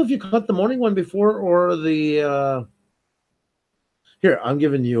 I don't know if you caught the morning one before or the. Here, I'm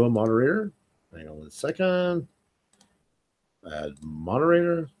giving you a moderator. Hang on 1 second. Add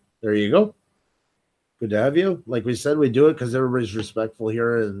moderator. There you go. Good to have you. Like we said, we do it because everybody's respectful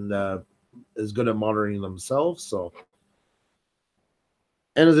here and is good at monitoring themselves. So,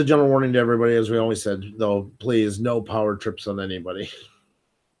 and as a general warning to everybody, as we always said, though, please no power trips on anybody.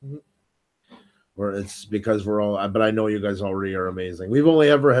 Or it's because we're all. But I know you guys already are amazing. We've only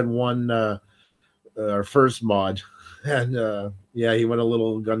ever had one. Our first mod, and yeah, he went a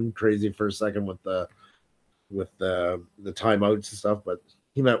little gun crazy for a second with the timeouts and stuff, but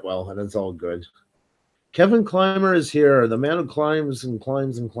he meant well, and it's all good. Kevin Climber is here, the man who climbs and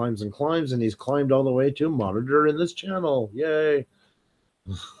climbs and climbs and climbs, and he's climbed all the way to monitor in this channel. Yay!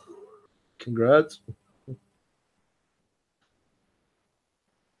 Congrats.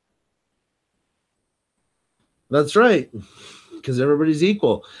 That's right, because everybody's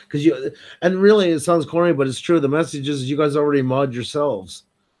equal. Because you, and really, it sounds corny, but it's true. The message is you guys already mod yourselves.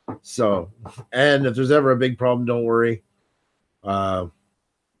 So, and if there's ever a big problem, don't worry.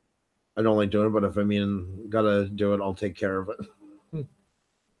 I don't like doing it, but if I mean gotta do it, I'll take care of it.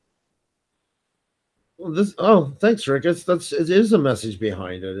 Well, this thanks, Rick. It is a message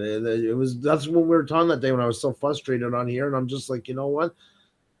behind it. It was that's what we were talking that day when I was so frustrated on here, and I'm just like, you know what?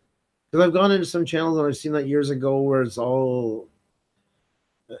 Because I've gone into some channels and I've seen that years ago where it's all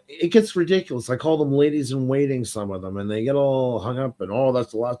it gets ridiculous. I call them ladies in waiting, some of them, and they get all hung up and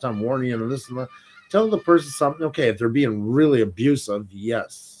that's the last time warning you and this and that. Tell the person something. Okay, if they're being really abusive,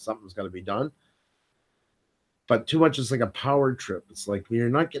 yes, something's got to be done. But too much is like a power trip. It's like you're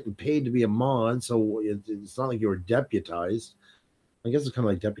not getting paid to be a mod, so it's not like you were deputized. I guess it's kind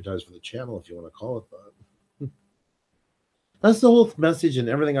of like deputized for the channel, if you want to call it that. That's the whole message and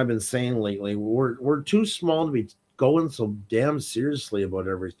everything I've been saying lately. We're too small to be going so damn seriously about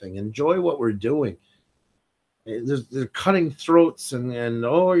everything. Enjoy what we're doing. They're cutting throats and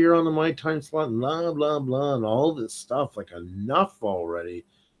oh, you're on the my time slot, blah blah blah, and all this stuff. Like enough already.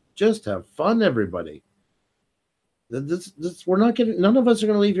 Just have fun, everybody. This we're not getting. None of us are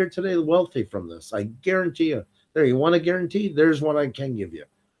going to leave here today wealthy from this. I guarantee you. There, you want a guarantee? There's what I can give you.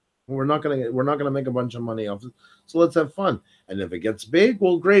 We're not gonna make a bunch of money off it. So let's have fun. And if it gets big,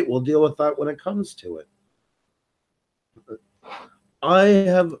 well, great. We'll deal with that when it comes to it. I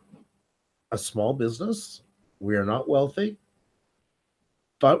have a small business. We are not wealthy,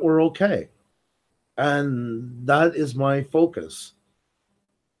 but we're okay. And that is my focus.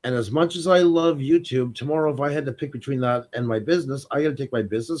 And as much as I love YouTube, tomorrow, if I had to pick between that and my business, I got to take my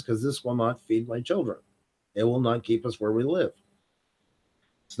business because this will not feed my children. It will not keep us where we live.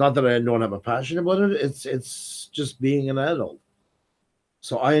 It's not that I don't have a passion about it. It's just being an adult.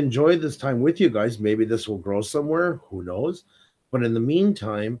 So I enjoy this time with you guys. Maybe this will grow somewhere. Who knows? But in the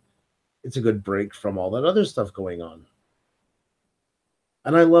meantime, it's a good break from all that other stuff going on.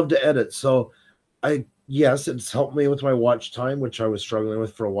 And I love to edit. So yes, it's helped me with my watch time, which I was struggling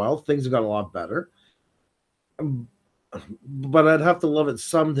with for a while. Things have gotten a lot better. But I'd have to love it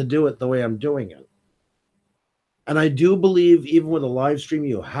some to do it the way I'm doing it. And I do believe even with a live stream,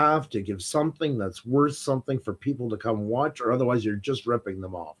 you have to give something that's worth something for people to come watch, or otherwise you're just ripping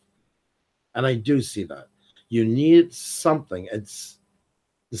them off. And I do see that. You need something. It's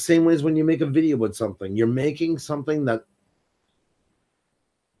the same way as when you make a video with something. You're making something that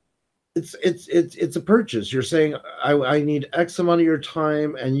it's a purchase. You're saying I need X amount of your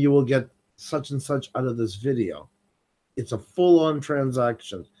time and you will get such and such out of this video. It's a full-on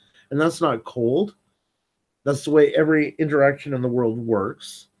transaction. And that's not cold. That's the way every interaction in the world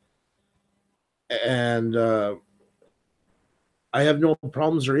works. And I have no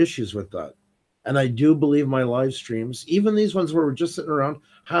problems or issues with that. And I do believe my live streams, even these ones where we're just sitting around,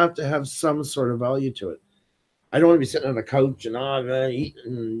 have to have some sort of value to it. I don't want to be sitting on a couch and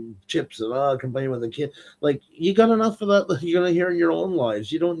eating chips and complaining with the kid. Like, you got enough of that you're gonna hear in your own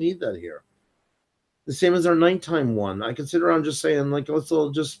lives. You don't need that here. The same as our nighttime one. I can sit around just saying, like, let's all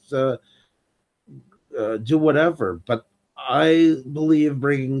just do whatever. But I believe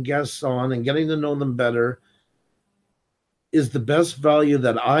bringing guests on and getting to know them better is the best value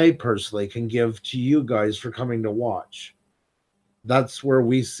that I personally can give to you guys for coming to watch. That's where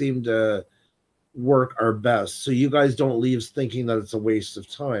we seem to work our best. So you guys don't leave thinking that it's a waste of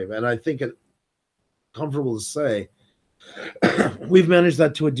time. And I think it's comfortable to say we've managed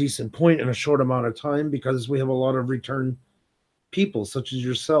that to a decent point in a short amount of time because we have a lot of return people such as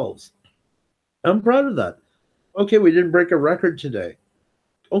yourselves. I'm proud of that. Okay, we didn't break a record today.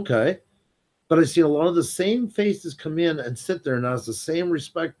 Okay. But I see a lot of the same faces come in and sit there and ask the same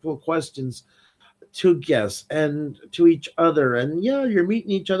respectful questions to guests and to each other. And yeah, you're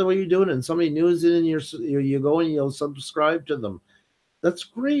meeting each other while you're doing it. And somebody new is in and you go and you'll subscribe to them. That's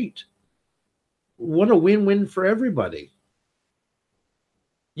great. What a win-win for everybody.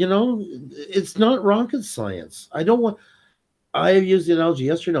 You know, it's not rocket science. I used the analogy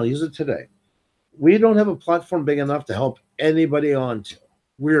yesterday, I'll use it today. We don't have a platform big enough to help anybody onto.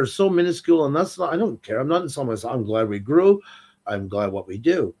 We are so minuscule, and that's not, I don't care. I'm not insulting myself. I'm glad we grew. I'm glad what we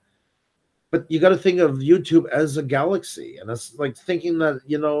do. But you got to think of YouTube as a galaxy. And it's like thinking that,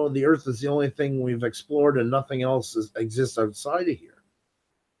 the earth is the only thing we've explored and nothing else exists outside of here.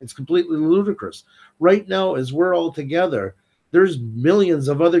 It's completely ludicrous. Right now, as we're all together, there's millions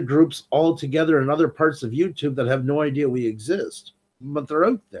of other groups all together in other parts of YouTube that have no idea we exist, but they're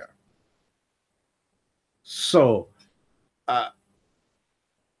out there. So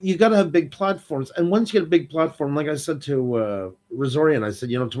you got to have big platforms. And once you get a big platform, like I said to Resorian, I said,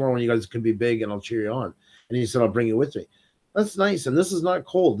 tomorrow when you guys can be big and I'll cheer you on. And he said, I'll bring you with me. That's nice. And this is not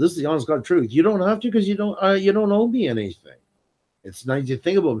cold. This is the honest God truth. You don't have to because you don't owe me anything. It's nice to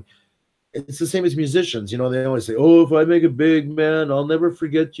think about. It's the same as musicians. They always say, oh, if I make it big, man, I'll never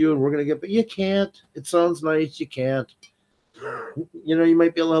forget you. And we're going to get, but you can't. It sounds nice. You can't. You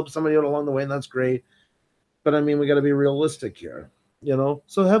might be able to help somebody out along the way, and that's great. But I mean, we got to be realistic here,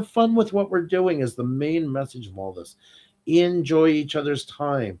 So have fun with what we're doing is the main message of all this. Enjoy each other's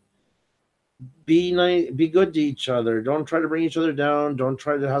time. Be nice, be good to each other. Don't try to bring each other down. Don't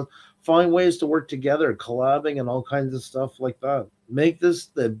try to find ways to work together, collabing and all kinds of stuff like that. Make this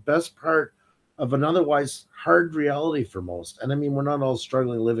the best part of an otherwise hard reality for most. And I mean, we're not all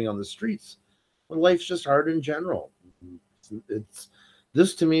struggling living on the streets. But life's just hard in general.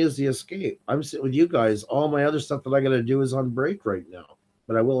 This to me is the escape. I'm sitting with you guys. All my other stuff that I got to do is on break right now,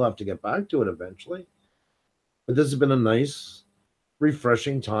 but I will have to get back to it eventually. But this has been a nice,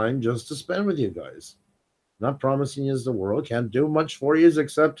 refreshing time just to spend with you guys. Not promising you the world. Can't do much for you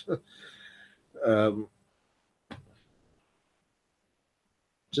except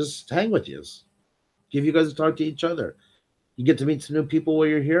just hang with you. Give you guys to talk to each other. You get to meet some new people while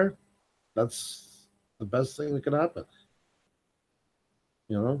you're here. That's the best thing that could happen.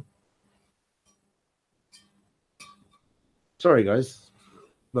 Sorry, guys,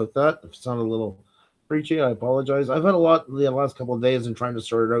 about that. If it sounded a little preachy, I apologize. I've had a lot the last couple of days in trying to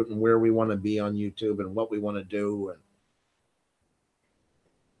sort it out and where we want to be on YouTube and what we want to do.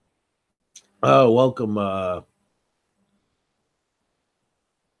 And welcome.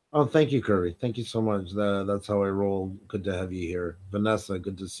 Thank you, Curry. Thank you so much. That's how I roll. Good to have you here. Vanessa,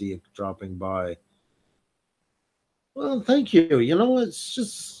 good to see you dropping by. Well, thank you. It's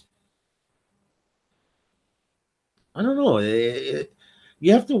just, I don't know.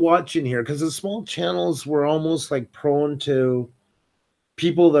 You have to watch in here because the small channels were almost like prone to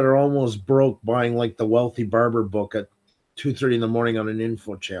people that are almost broke buying like the Wealthy Barber book at 2:30 in the morning on an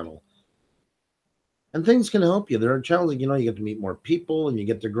info channel. And things can help you. There are challenges, you get to meet more people and you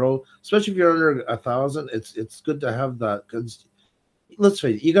get to grow, especially if you're under 1,000. It's good to have that because let's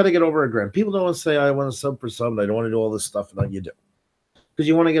face it, you got to get over $1,000. People don't want to say, I want to sub for sub. I don't want to do all this stuff that you do. Because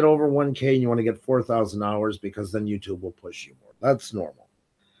you want to get over 1K and you want to get 4,000 hours because then YouTube will push you more. That's normal.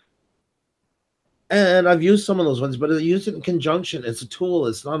 And I've used some of those ones, but I use it in conjunction. It's a tool.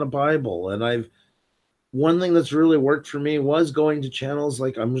 It's not a Bible. And one thing that's really worked for me was going to channels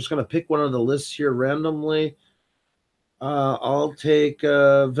like, I'm just going to pick one of the lists here randomly. I'll take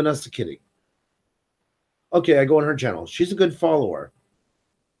Vanessa Kitty. Okay, I go on her channel. She's a good follower.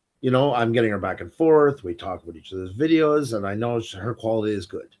 I'm getting her back and forth. We talk about each other's videos, and I know her quality is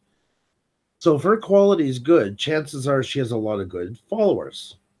good. So if her quality is good, chances are she has a lot of good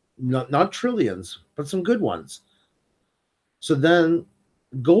followers. Not trillions, but some good ones. So then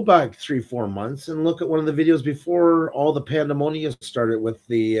go back 3, 4 months and look at one of the videos before all the pandemonium started with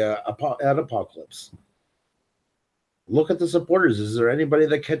the ad apocalypse. Look at the supporters. Is there anybody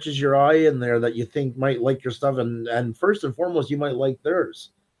that catches your eye in there that you think might like your stuff? And first and foremost, you might like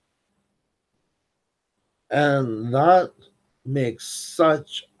theirs. And that makes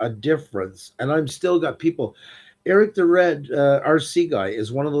such a difference. And I'm still got people. Eric the Red RC guy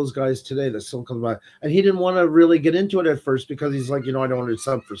is one of those guys today that still comes by, and he didn't want to really get into it at first because he's like, I don't want to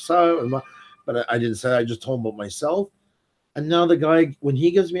sub for sub, but I didn't say. I just told him about myself, and now the guy, when he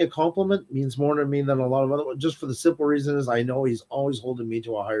gives me a compliment, means more to me than a lot of other. Just for the simple reason is I know he's always holding me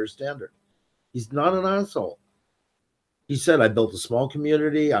to a higher standard. He's not an asshole. He said, I built a small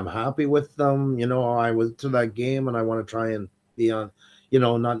community. I'm happy with them. I went to that game and I want to try and be on,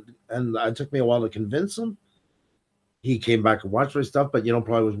 not, and it took me a while to convince him. He came back and watched my stuff, but,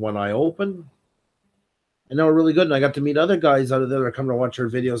 probably with one eye open. And they were really good. And I got to meet other guys out of there that are coming to watch our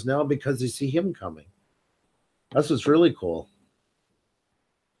videos now because they see him coming. That's what's really cool.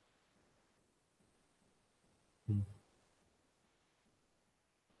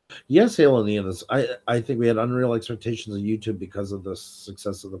 Yes, Halo Neonis. I think we had unreal expectations of YouTube because of the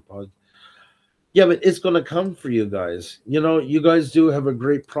success of the pod. Yeah, but it's going to come for you guys. You guys do have a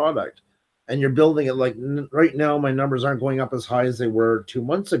great product, and you're building it. Like right now, my numbers aren't going up as high as they were 2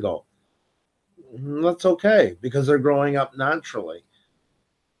 months ago. That's okay because they're growing up naturally.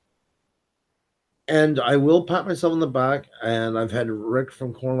 And I will pat myself on the back. And I've had Rick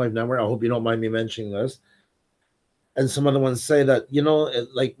from Corn Life Network. I hope you don't mind me mentioning this. And some other ones say that,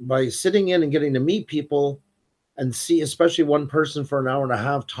 like by sitting in and getting to meet people and see, especially one person for an hour and a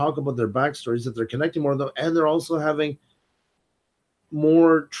half, talk about their backstories, that they're connecting more with them. And they're also having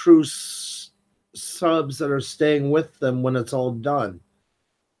more true subs that are staying with them when it's all done.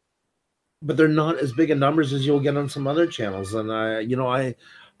 But they're not as big in numbers as you'll get on some other channels. And I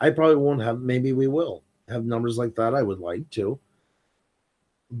probably won't have, maybe we will have numbers like that. I would like to,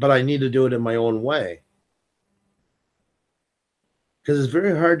 but I need to do it in my own way. Because it's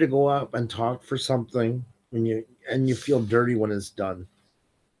very hard to go up and talk for something when you feel dirty when it's done.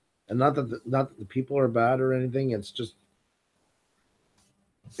 And not that the people are bad or anything. It's just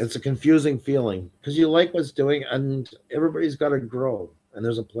it's a confusing feeling because you like what's doing, and everybody's got to grow, and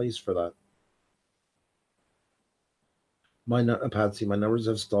there's a place for that. Patsy, my numbers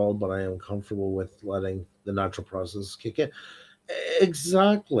have stalled, but I am comfortable with letting the natural process kick in.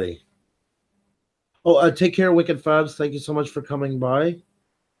 Exactly. Oh, take care, Wicked Fabs. Thank you so much for coming by.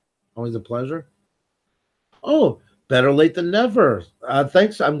 Always a pleasure. Oh, better late than never.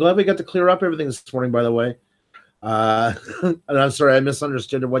 Thanks. I'm glad we got to clear up everything this morning, by the way. And I'm sorry, I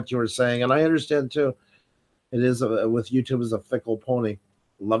misunderstood what you were saying. And I understand, too. It is, with YouTube, is a fickle pony.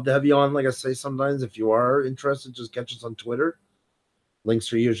 Love to have you on, like I say sometimes. If you are interested, just catch us on Twitter.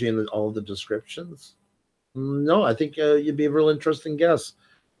 Links are usually in all of the descriptions. No, I think you'd be a real interesting guest.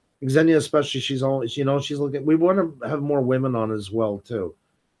 Xenia, especially, she's always, she's looking. We want to have more women on as well, too.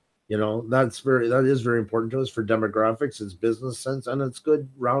 That is very important to us for demographics, it's business sense, and it's good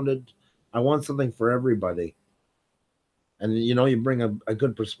rounded. I want something for everybody. And you bring a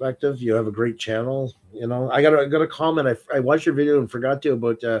good perspective. You have a great channel. I got a comment. I watched your video and forgot to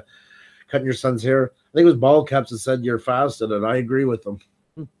about cutting your son's hair. I think it was Ball Caps that said you're fasted, and I agree with them.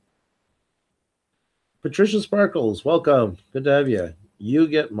 Patricia Sparkles, welcome. Good to have you. You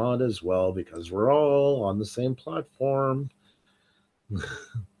get mod as well because we're all on the same platform.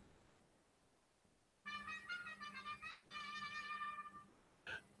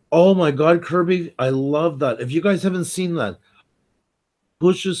 Oh my God, Kirby, I love that. If you guys haven't seen that,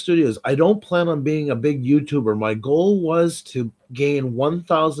 Puša Studios. I don't plan on being a big YouTuber. My goal was to gain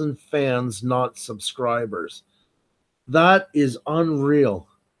 1,000 fans, not subscribers. That is unreal.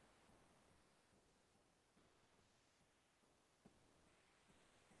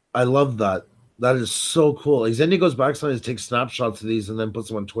 I love that. That is so cool. Xenia goes back sometimes, takes snapshots of these and then puts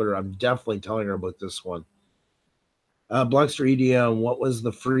them on Twitter. I'm definitely telling her about this one. Blackster EDM, what was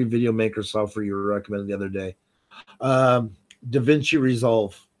the free video maker software you recommended the other day? DaVinci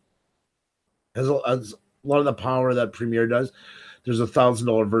Resolve has a lot of the power that Premiere does. There's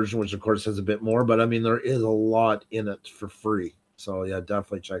 $1,000 version, which of course has a bit more, but I mean, there is a lot in it for free. So yeah,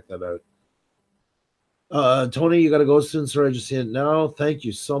 definitely check that out. Tony, you got to go soon. Sorry, I just seen it now. Thank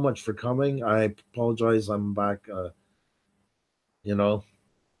you so much for coming. I apologize. I'm back.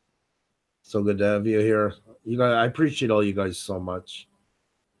 So good to have you here. You guys, I appreciate all you guys so much.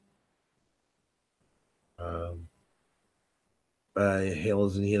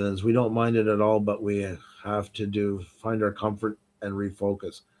 Halos and heathens, we don't mind it at all, but we have to find our comfort and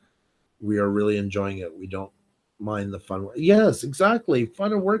refocus. We are really enjoying it. We don't mind the fun. Yes, exactly.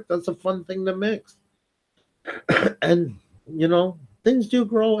 Fun and work, that's a fun thing to mix. And, you know, things do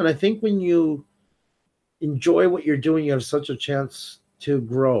grow. And I think when you enjoy what you're doing, you have such a chance to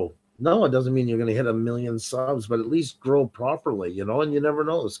grow. No, it doesn't mean you're going to hit a million subs, but at least grow properly, you know, and you never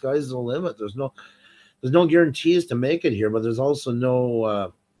know. The sky's the limit. There's no guarantees to make it here, but there's also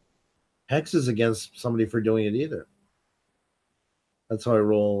no hexes against somebody for doing it either. That's how I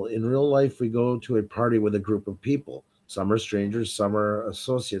roll. In real life, we go to a party with a group of people. Some are strangers, some are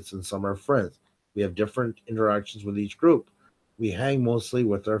associates, and some are friends. We have different interactions with each group. We hang mostly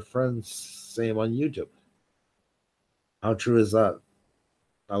with our friends, same on YouTube. How true is that?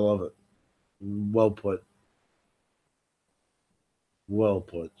 I love it. Well put. Well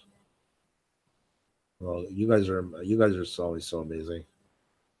put. Well, you guys are always so amazing.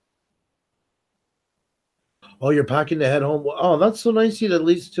 Oh, you're packing to head home. Oh, that's so nice of you to at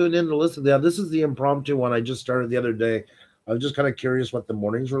least tune in to listen. Yeah, this is the impromptu one I just started the other day. I was just kind of curious what the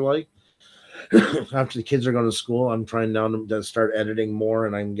mornings were like. After the kids are going to school, I'm trying now to start editing more,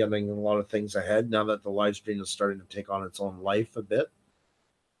 and I'm getting a lot of things ahead now that the live stream is starting to take on its own life a bit.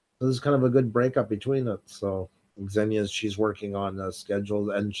 So this is kind of a good breakup between it. So Xenia, she's working on a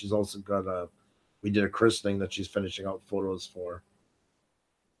schedule, and she's also got a. We did a christening that she's finishing out photos for.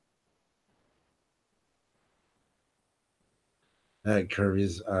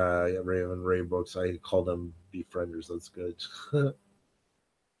 Kirby's Raven Ray Brooks. I call them befrienders. That's good.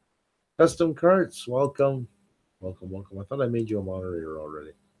 Custom carts. Welcome. Welcome, welcome. I thought I made you a moderator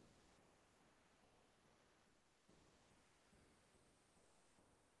already.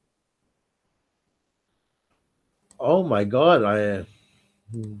 Oh my god, I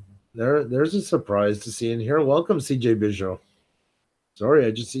there's a surprise to see in here. Welcome, CJ Bijou. Sorry,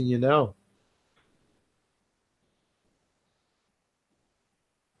 I just seen you now.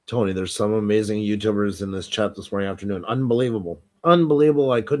 Tony, there's some amazing YouTubers in this chat this morning afternoon. Unbelievable.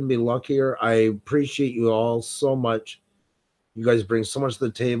 Unbelievable. I couldn't be luckier. I appreciate you all so much. You guys bring so much to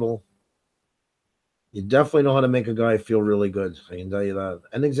the table. You definitely know how to make a guy feel really good. I can tell you that.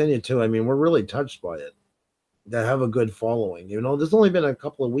 And Xenia too. I mean, we're really touched by it. That have a good following. You know, there's only been a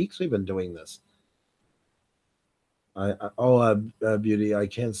couple of weeks we've been doing this. Beauty, I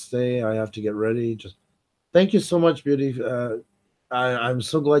can't stay. I have to get ready. Just thank you so much, Beauty. I'm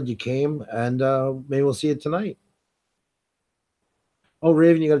so glad you came, and maybe we'll see you tonight. Oh,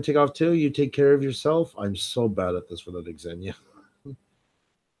 Raven, you got to take off too. You take care of yourself. I'm so bad at this without Xenia.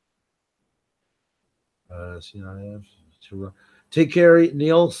 I have to take care,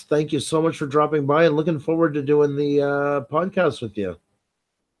 Neil. Thank you so much for dropping by, and looking forward to doing the podcast with you.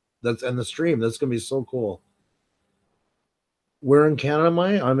 That's and the stream. That's gonna be so cool. Where in Canada am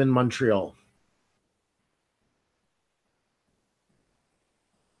I? I'm in Montreal.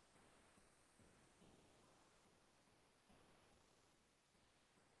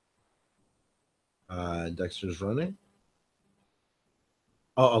 Dexter's running.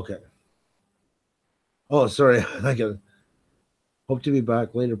 Oh, okay. Oh, sorry. I can hope to be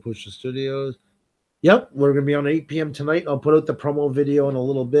back later. Puša Studios. Yep, we're gonna be on 8 p.m. tonight. I'll put out the promo video in a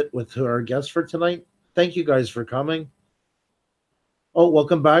little bit with our guests for tonight. Thank you guys for coming. Oh,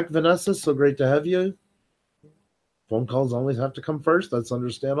 welcome back, Vanessa. So great to have you. Phone calls always have to come first. That's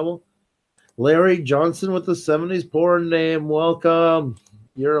understandable. Larry Johnson with the 70s porn name. Welcome.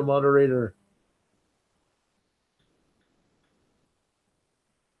 You're a moderator.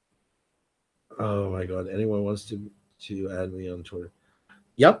 Oh my god. Anyone wants to add me on Twitter?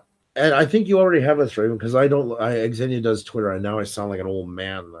 Yep. And I think you already have us, Raven, because I don't. Xenia does Twitter, and now I sound like an old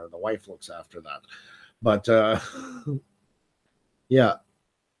man. The wife looks after that. But yeah,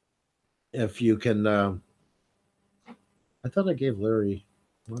 if you can. I thought I gave Larry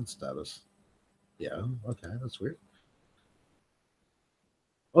one status. Yeah. Okay, that's weird.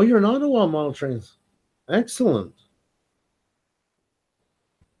 Oh, you're an Ottawa model trains. Excellent.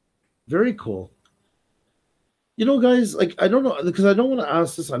 Very cool. You know, guys, like I don't know because I don't want to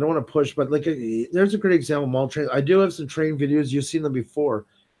ask this. I don't want to push, but like there's a great example of model train. I do have some train videos. You've seen them before.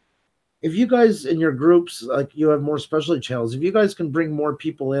 If you guys in your groups, like you have more specialty channels, if you guys can bring more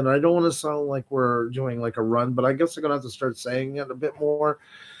people in, I don't want to sound like we're doing like a run, but I guess I'm gonna have to start saying it a bit more,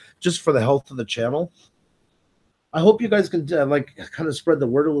 just for the health of the channel. I hope you guys can like kind of spread the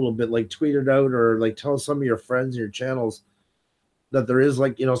word a little bit, like tweet it out or like tell some of your friends and your channels that there is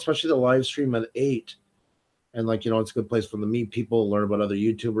like especially the live stream at 8, and like it's a good place for them to meet people, learn about other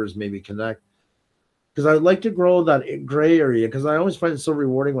YouTubers, maybe connect. Because I'd like to grow that gray area because I always find it so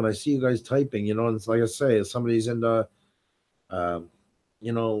rewarding when I see you guys typing, and it's like I say, if somebody's into, um,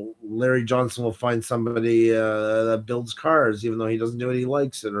 Larry Johnson will find somebody that builds cars, even though he doesn't do it, he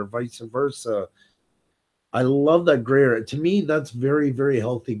likes it, or vice versa. I love that gray area. To me, that's very, very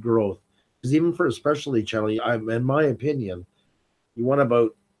healthy growth. Because even for a specialty channel, in my opinion, you want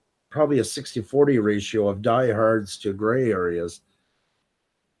about probably a 60-40 ratio of diehards to gray areas.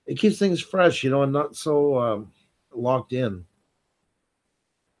 It keeps things fresh, and not so locked in.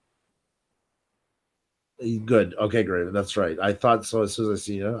 Good. Okay, great. That's right. I thought so as soon as I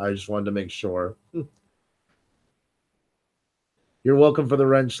seen it. I just wanted to make sure. You're welcome for the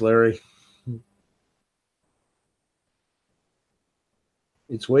wrench, Larry.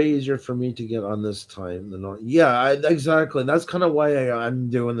 It's way easier for me to get on this time than on. Yeah, exactly. That's kind of why I'm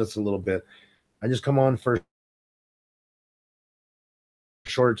doing this a little bit. I just come on for a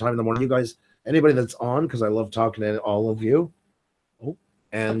short time in the morning. You guys, anybody that's on, because I love talking to all of you. Oh,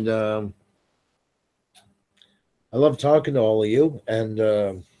 and I love talking to all of you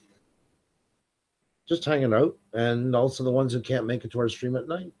and just hanging out. And also the ones who can't make it to our stream at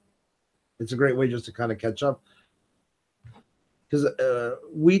night. It's a great way just to kind of catch up. Because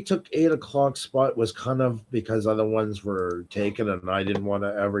we took 8 o'clock spot was kind of because other ones were taken, and I didn't want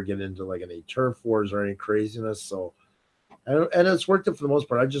to ever get into like any turf wars or any craziness. So, and it's worked out for the most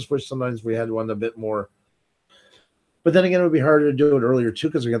part. I just wish sometimes we had one a bit more. But then again, it would be harder to do it earlier too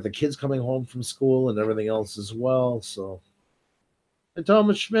because we got the kids coming home from school and everything else as well. So, and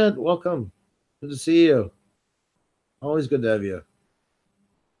Thomas Schmidt, welcome. Good to see you. Always good to have you.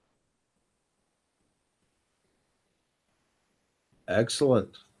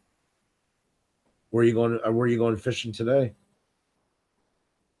 Excellent. Where are you going? Where are you going fishing today?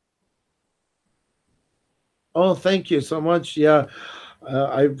 Oh, thank you so much. Yeah,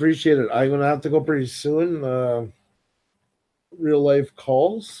 I appreciate it. I'm gonna have to go pretty soon. Real life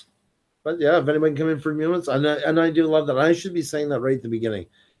calls, but yeah, if anyone come in for minutes, and I do love that. I should be saying that right at the beginning.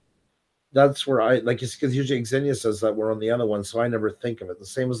 That's where I like it's because usually Xenia says that we're on the other one, so I never think of it. The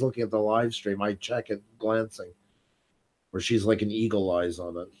same as looking at the live stream. I check it glancing, where she's like an eagle eyes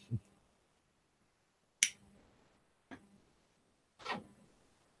on it.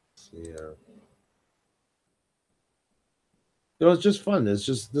 Yeah. It's just fun. It's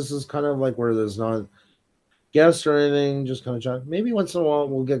just this is kind of like where there's not guests or anything, just kind of chat. Maybe once in a while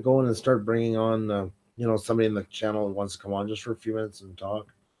we'll get going and start bringing on, somebody in the channel who wants to come on just for a few minutes and talk.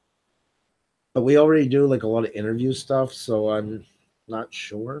 But we already do like a lot of interview stuff, so I'm not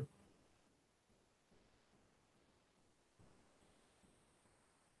sure.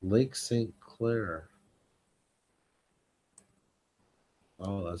 Lake St. Clair.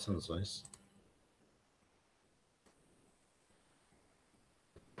 Oh, that sounds nice.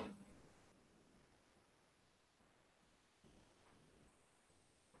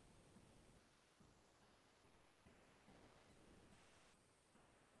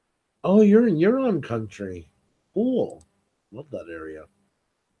 Oh, you're in Huron country. Cool. Love that area.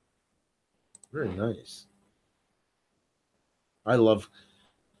 Very nice. I love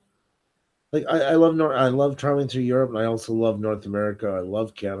I love traveling through Europe, and I also love North America. I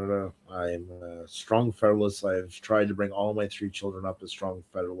love Canada. I'm a strong federalist. I've tried to bring all my three children up as strong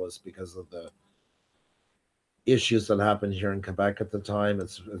federalists because of the issues that happened here in Quebec at the time.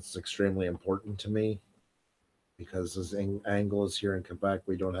 It's extremely important to me because as Anglos here in Quebec,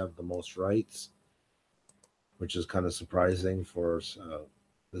 we don't have the most rights, which is kind of surprising for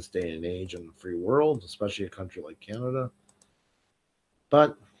this day and age in the free world, especially a country like Canada.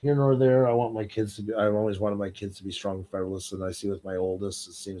 But here nor there, I want my kids to be. I've always wanted my kids to be strong federalists, and I see with my oldest,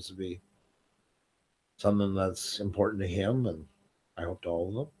 it seems to be something that's important to him, and I hope to all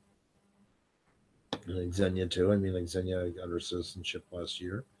of them. And Xenia too. I mean, Xenia got her citizenship last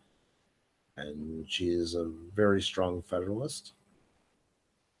year, and she is a very strong federalist.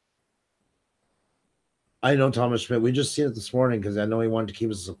 I know Thomas Schmidt. We just seen it this morning because I know he wanted to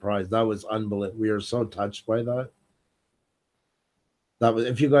keep us a surprise. That was unbelievable. We are so touched by that. That was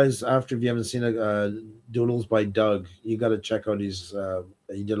if you guys after if you haven't seen it, doodles by Doug, you got to check out his.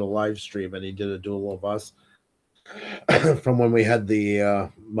 He did a live stream and he did a doodle of us from when we had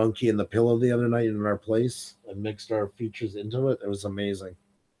the monkey and the pillow the other night in our place and mixed our features into it. It was amazing,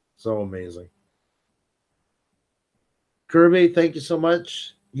 so amazing. Kirby, thank you so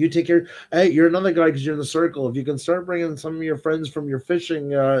much. You take care. Hey, you're another guy because you're in the circle. If you can start bringing some of your friends from your fishing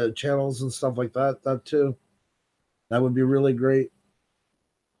channels and stuff like that, that too, that would be really great.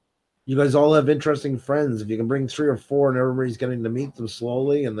 You guys all have interesting friends. If you can bring three or four, and everybody's getting to meet them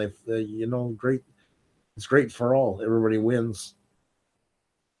slowly, and great. It's great for all. Everybody wins.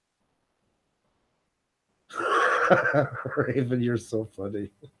 Raven, you're so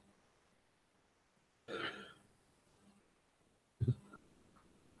funny.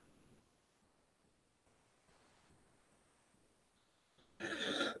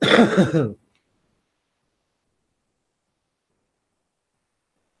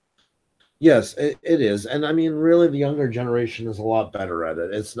 Yes, it is, and I mean, really, the younger generation is a lot better at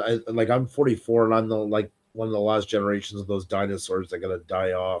it. Like I'm 44, and I'm the like one of the last generations of those dinosaurs that gotta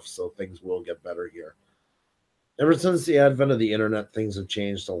die off. So things will get better here. Ever since the advent of the internet, things have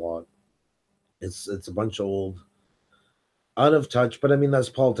changed a lot. It's a bunch of old, out of touch. But I mean, that's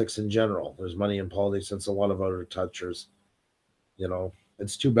politics in general. There's money in politics. It's a lot of out of touchers. You know,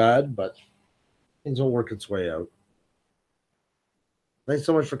 it's too bad, but things will work its way out. Thanks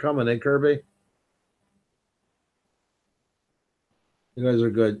so much for coming, eh, Kirby? You guys are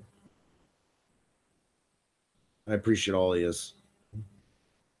good. I appreciate all of you.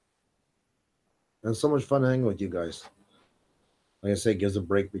 And so much fun hanging with you guys. Like I say, it gives a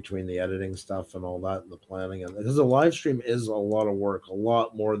break between the editing stuff and all that and the planning. And because the live stream is a lot of work, a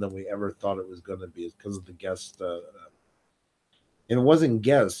lot more than we ever thought it was going to be because of the guest. If it wasn't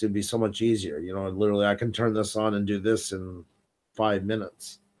guests, it'd be so much easier. You know, literally, I can turn this on and do this in 5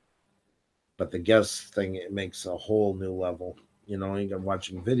 minutes. But the guest thing, it makes a whole new level. You know, you can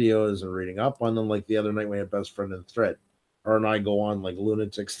watching videos and reading up on them. Like the other night, we had best friend in thread. Her and I go on like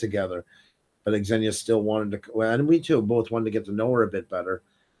lunatics together. But Xenia still wanted to, well, and we too both wanted to get to know her a bit better.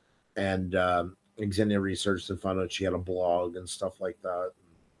 And Xenia researched and found out she had a blog and stuff like that.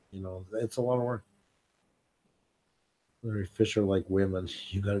 You know, it's a lot of work. Larry Fisher, like women,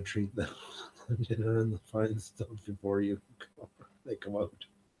 you got to treat them dinner and the fine stuff before they come out.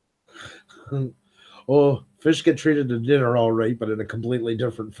 Oh, fish get treated to dinner all right, but in a completely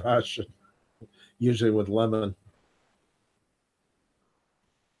different fashion, usually with lemon.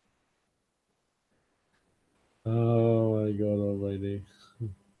 Oh my god almighty.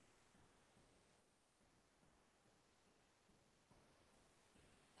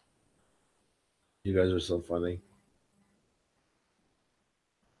 You guys are so funny.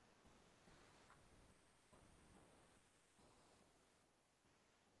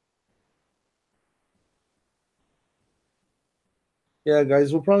 Yeah,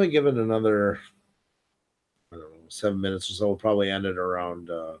 guys, we'll probably give it another, I don't know, 7 minutes or so. We'll probably end it around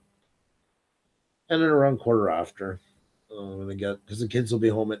quarter after. I'm gonna get because the kids will be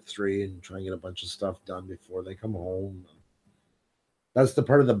home at 3 and try and get a bunch of stuff done before they come home. That's the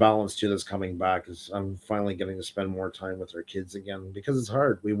part of the balance too that's coming back is I'm finally getting to spend more time with our kids again because it's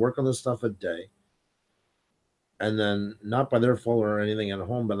hard. We work on this stuff a day, and then not by their fault or anything at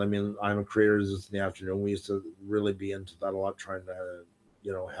home, but I mean I'm a creator. It's in the afternoon. We used to really be into that a lot, trying to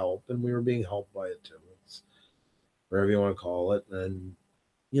help, and we were being helped by it too. It's whatever you want to call it, and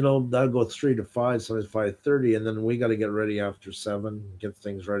that'll go 3 to 5, sometimes 5:30, and then we got to get ready after 7, get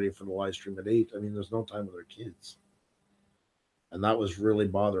things ready for the live stream at 8. I mean, there's no time with our kids, and that was really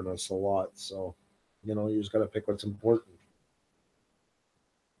bothering us a lot. So, you just got to pick what's important.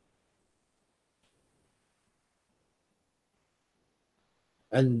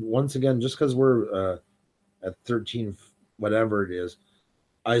 And once again, just because we're at 13, whatever it is,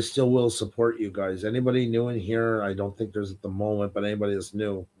 I still will support you guys. Anybody new in here, I don't think there's at the moment, but anybody that's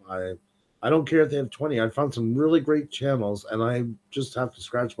new, I don't care if they have 20. I found some really great channels, and I just have to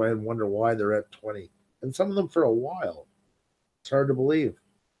scratch my head and wonder why they're at 20. And some of them for a while. It's hard to believe.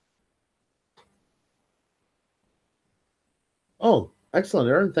 Oh, excellent,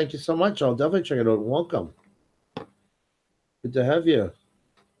 Aaron. Thank you so much. I'll definitely check it out. Welcome. Good to have you.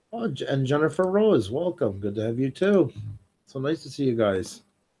 Oh, and Jennifer Rose, welcome. Good to have you too. So nice to see you guys.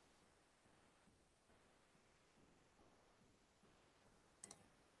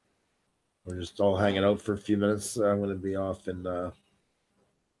 We're just all hanging out for a few minutes. I'm going to be off in uh,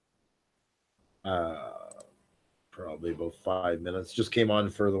 probably about 5 minutes. Just came on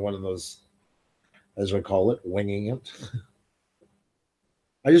for one of those, as I call it, winging it.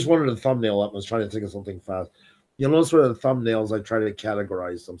 I just wanted a thumbnail up. I was trying to think of something fast. You'll notice with the thumbnails, I try to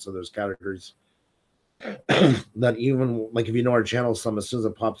categorize them. So there's categories that even like if you know our channel, some as soon as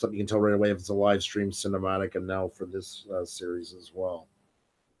it pops up, you can tell right away if it's a live stream, cinematic, and now for this series as well.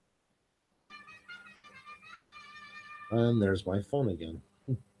 And there's my phone again.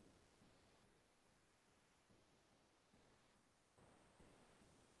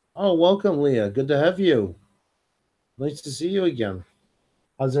 Oh, welcome, Leah. Good to have you. Nice to see you again.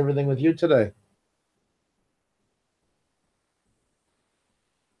 How's everything with you today?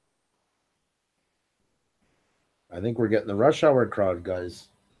 I think we're getting the rush hour crowd, guys.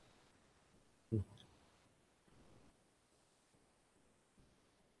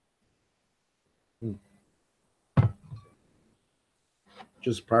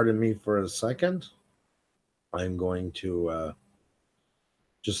 Just pardon me for a second. I'm going to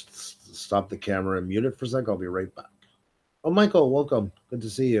just stop the camera and mute it for a sec. I'll be right back. Oh, Michael, welcome. Good to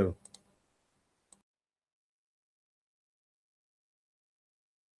see you.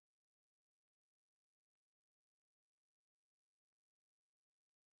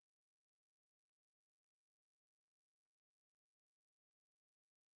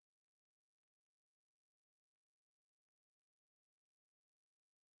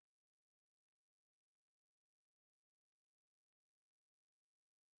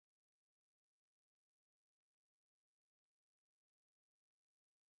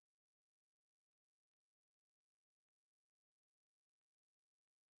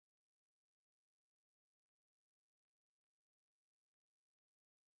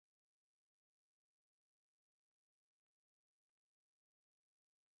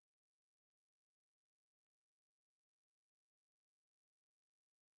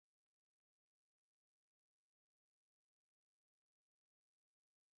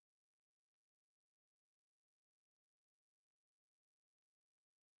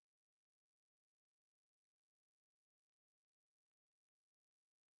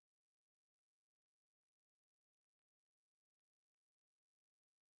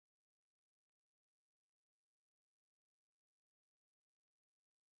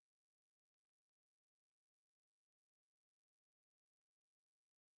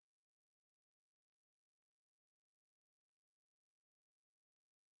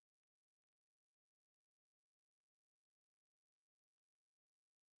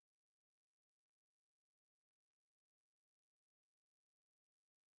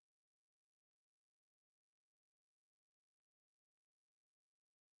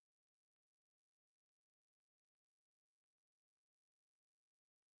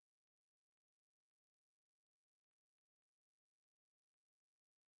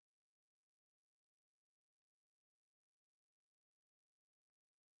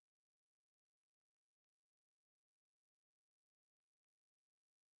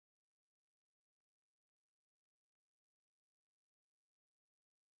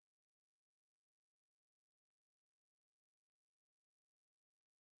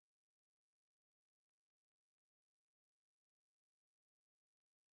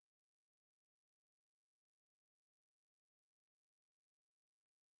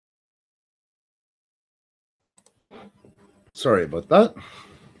 Sorry about that.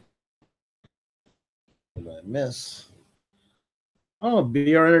 What did I miss? Oh,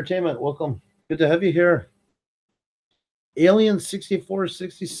 BR Entertainment, welcome. Good to have you here. Alien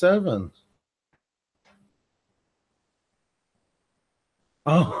 6467.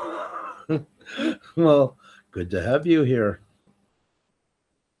 Oh, well, good to have you here.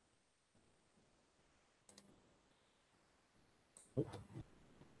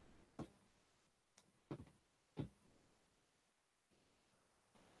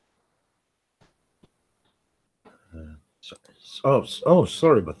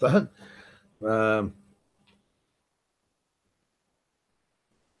 Sorry about that.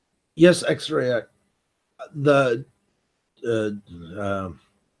 Yes, X-ray. The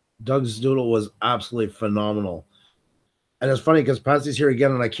Doug's Doodle was absolutely phenomenal. And it's funny because Patsy's here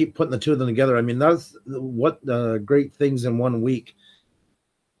again, and I keep putting the two of them together. I mean, that's what great things in one week.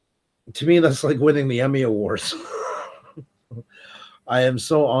 To me, that's like winning the Emmy Awards. I am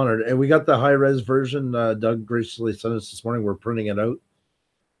so honored. And we got the high res version. Doug graciously sent us this morning. We're printing it out.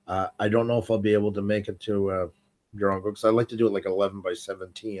 I don't know if I'll be able to make it to your uncle because I'd like to do it like 11 by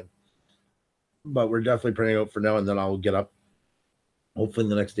 17. But we're definitely printing it out for now, and then I'll get up hopefully in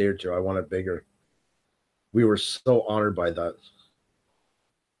the next day or two. I want it bigger. We were so honored by that.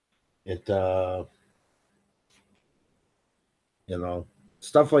 It, you know,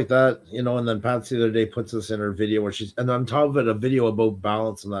 stuff like that, and then Patsy the other day puts this in her video where she's, and on top of it, a video about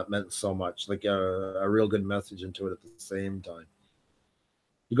balance, and that meant so much, like a real good message into it at the same time.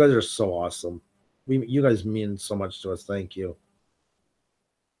 You guys are so awesome. You guys mean so much to us. Thank you.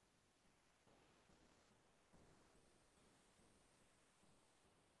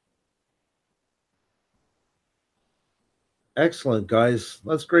 Excellent, guys.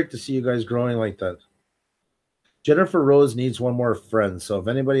 That's great to see you guys growing like that. Jennifer Rose needs one more friend. So if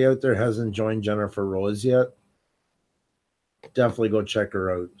anybody out there hasn't joined Jennifer Rose yet, definitely go check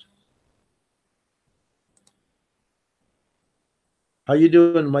her out. How you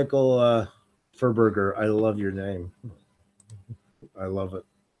doing, Michael Furberger? I love your name. I love it.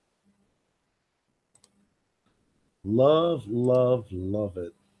 Love, love, love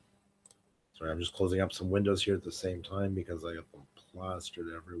it. Sorry, I'm just closing up some windows here at the same time because I got them plastered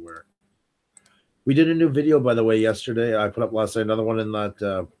everywhere. We did a new video, by the way, yesterday. I put up last night another one in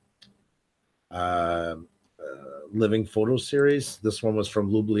that living photo series. This one was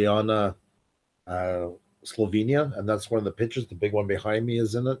from Ljubljana, Slovenia, and that's one of the pictures. The big one behind me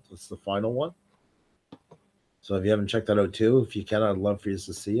is in it. It's the final one. So if you haven't checked that out too, if you can, I'd love for you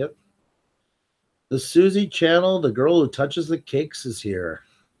to see it. The Susie channel, the girl who touches the cakes, is here.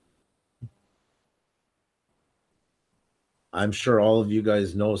 I'm sure all of you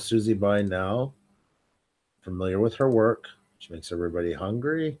guys know Susie by now. Familiar with her work. She makes everybody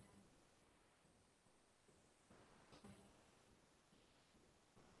hungry.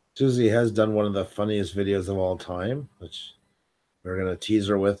 Susie has done one of the funniest videos of all time, which we're going to tease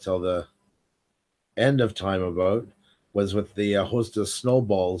her with till the end of time about, was with the hostess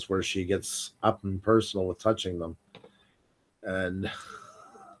snowballs, where she gets up and personal with touching them. And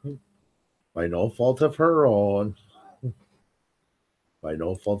by no fault of her own,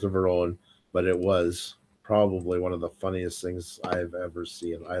 but it was probably one of the funniest things I've ever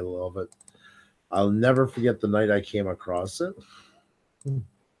seen. I love it. I'll never forget the night I came across it.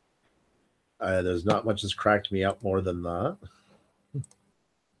 There's not much that's cracked me up more than that.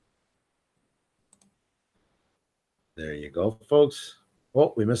 There you go, folks.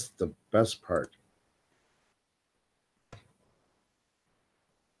 Oh, we missed the best part.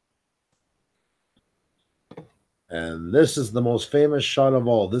 And this is the most famous shot of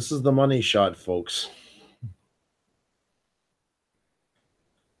all. This is the money shot, folks.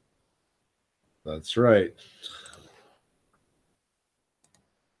 That's right.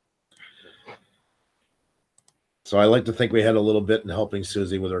 So I like to think we had a little bit in helping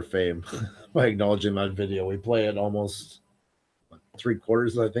Susie with her fame by acknowledging that video. We play it almost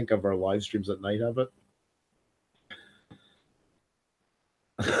 3/4, I think, of our live streams at night have it.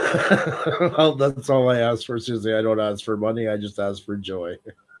 Well, that's all I ask for, Susie. I don't ask for money. I just ask for joy.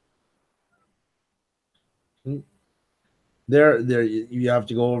 There, you have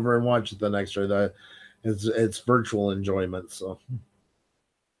to go over and watch it the next day. It's virtual enjoyment. So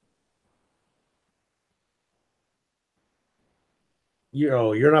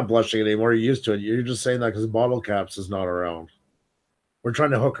you're not blushing anymore. You're used to it. You're just saying that because Bottle Caps is not around. We're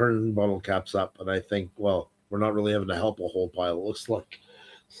trying to hook her and Bottle Caps up, and I think, well, we're not really having to help a whole pile. It looks like,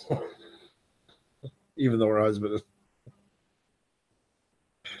 even though her husband's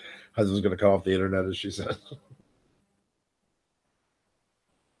going to cut off the internet, as she said.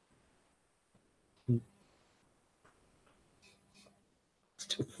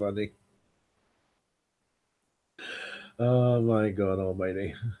 Funny. Oh my God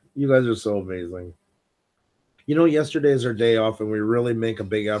Almighty! You guys are so amazing. You know, yesterday is our day off, and we really make a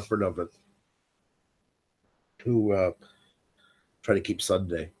big effort of it to try to keep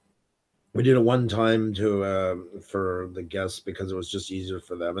Sunday. We did it one time to for the guests because it was just easier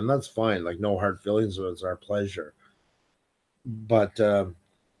for them, and that's fine. Like no hard feelings. It was our pleasure. But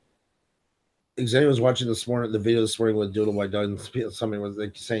Xavier was watching this morning the video this morning with Doodle White Dog, and somebody was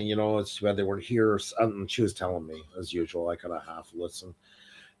like saying, you know, it's too bad they weren't here. Or something. She was telling me as usual. I kind of half listen,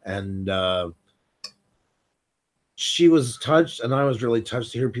 and she was touched, and I was really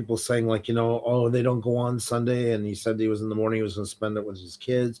touched to hear people saying like, you know, oh, they don't go on Sunday, and he said he was in the morning, he was going to spend it with his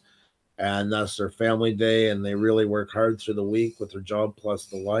kids, and that's their family day, and they really work hard through the week with their job plus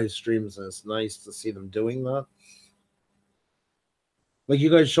the live streams, and it's nice to see them doing that. Like you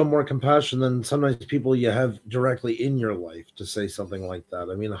guys show more compassion than sometimes people you have directly in your life to say something like that.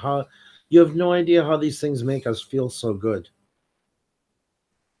 I mean, how you have no idea how these things make us feel so good.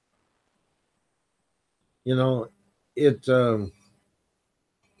 You know, it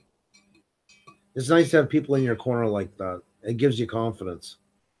it's nice to have people in your corner like that. It gives you confidence.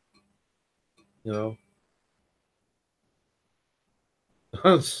 You know,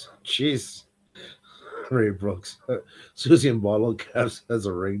 jeez, Ray Brooks, Susie and bottle caps has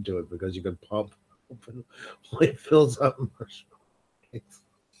a ring to it because you can pop open when it fills up.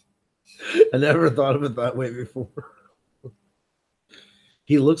 I never thought of it that way before.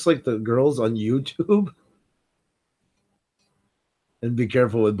 He looks like the girls on YouTube. And be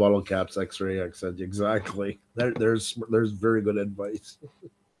careful with bottle caps, X-ray accent. Exactly. There's very good advice.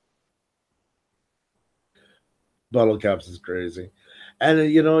 Bottle caps is crazy.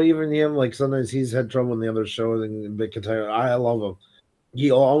 And you know, even him, like sometimes he's had trouble in the other shows and Big Kataya. I love him.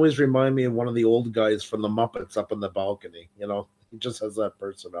 He always remind me of one of the old guys from the Muppets up on the balcony. You know, he just has that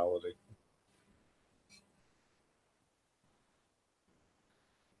personality.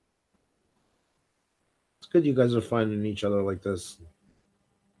 It's good you guys are finding each other like this.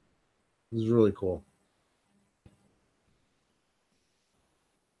 It's really cool.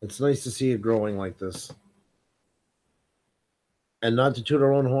 It's nice to see it growing like this. And not to toot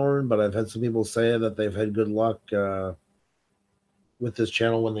our own horn, but I've had some people say that they've had good luck with this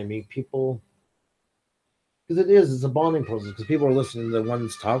channel when they meet people. Because it's a bonding process. Because people are listening to the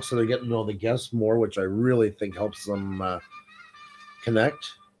ones talk, so they're getting to know the guests more, which I really think helps them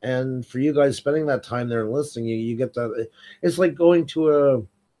connect. And for you guys spending that time there and listening, you get that. It's like going to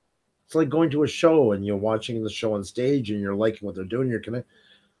a show and you're watching the show on stage and you're liking what they're doing. You're connected,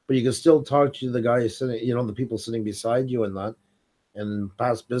 but you can still talk to the guy sitting, you know, the people sitting beside you and that, and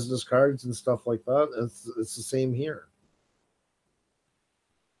pass business cards and stuff like that. It's the same here.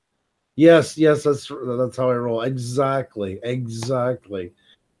 Yes, yes, that's how I roll. Exactly, exactly.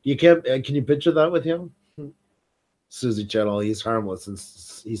 You can't. Can you picture that with him? Susie Channel. He's harmless and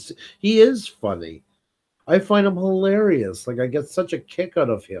he is funny. I find him hilarious. Like I get such a kick out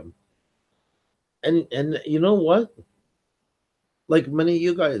of him. And you know what? Like many of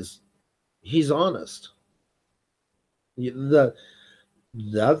you guys, he's honest. That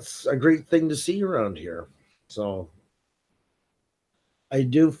that's a great thing to see around here. So I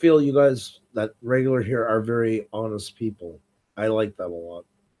do feel you guys that regular here are very honest people. I like that a lot.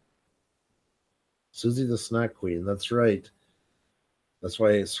 Susie the Snack Queen. That's right. That's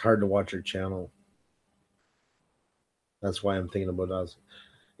why it's hard to watch her channel. That's why I'm thinking about us.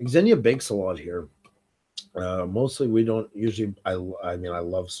 Xenia bakes a lot here. Mostly we don't usually. I mean I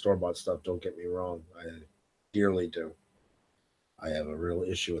love store bought stuff. Don't get me wrong. I dearly do. I have a real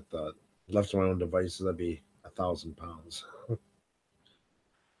issue with that. Left to my own devices, that'd be £1,000.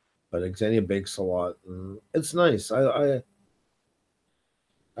 But Xenia bakes a lot, and it's nice. I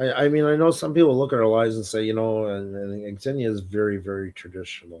mean, I know some people look at our lives and say, you know, and Xenia is very, very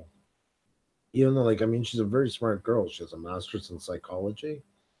traditional. Even though, like, I mean, she's a very smart girl. She has a master's in psychology,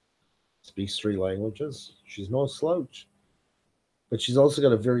 speaks 3 languages. She's no slouch, but she's also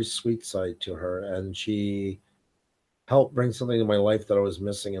got a very sweet side to her, and she helped bring something to my life that I was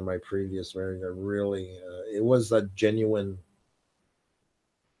missing in my previous marriage. I really, it was that genuine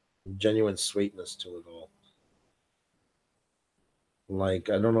sweetness to it all. Like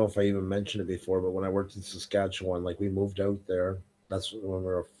I don't know if I even mentioned it before, but when I worked in Saskatchewan, like we moved out there. That's when we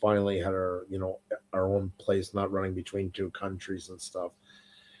were finally had our our own place, not running between 2 countries and stuff.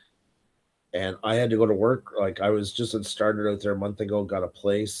 And I had to go to work. Like I was just had started out there a month ago, got a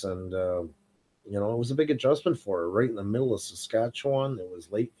place, and it was a big adjustment for her. Right in the middle of Saskatchewan, it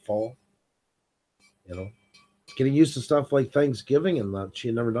was late fall. You know, getting used to stuff like Thanksgiving and that she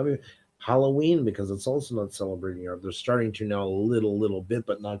had never done it. Halloween, because it's also not celebrating art. They're starting to now a little bit,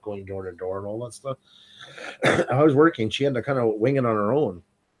 but not going door to door and all that stuff. I was working. She had to kind of wing it on her own,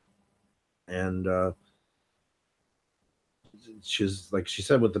 and she's like she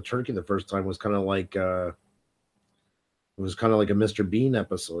said with the turkey the first time was kind of like it was kind of like a Mr. Bean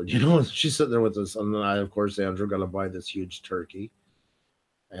episode, you know. She's sitting there with us, and I, of course, Andrew got to buy this huge turkey,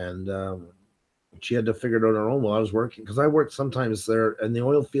 and she had to figure it out on her own while I was working because I worked sometimes there in the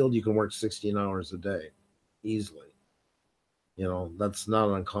oil field. You can work 16 hours a day easily. You know, that's not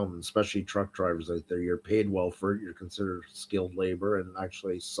uncommon, especially truck drivers out there. You're paid well for it. You're considered skilled labor and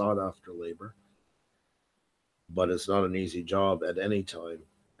actually sought after labor, but it's not an easy job at any time.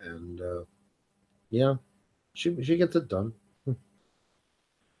 And yeah, she gets it done.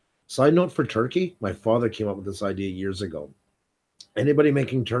 Side note for turkey, my father came up with this idea years ago. Anybody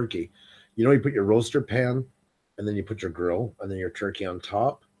making turkey, you know, you put your roaster pan and then you put your grill and then your turkey on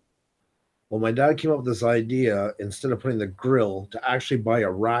top. Well, my dad came up with this idea instead of putting the grill to actually buy a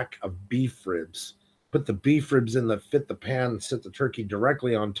rack of beef ribs, put the beef ribs in that fit the pan, sit the turkey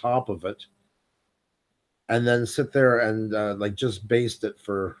directly on top of it, and then sit there and like just baste it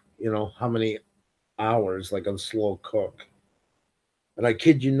for how many hours, like on slow cook. And I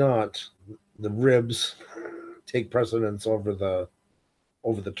kid you not, the ribs take precedence over the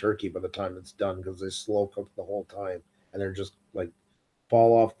turkey by the time it's done because they slow cook the whole time and they're just like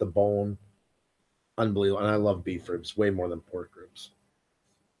fall off the bone. Unbelievable. And I love beef ribs way more than pork ribs.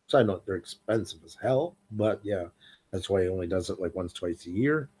 So I know they're expensive as hell, but yeah, that's why he only does it like once, twice a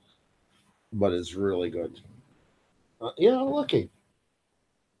year. But it's really good. Yeah, I'm lucky.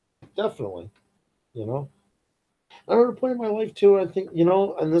 Definitely. You know, I'm at a point in my life too. I think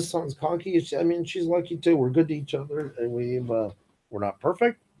and this sounds cocky. I mean, she's lucky too. We're good to each other, and we're not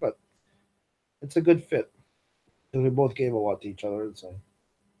perfect, but it's a good fit. And we both gave a lot to each other. And so,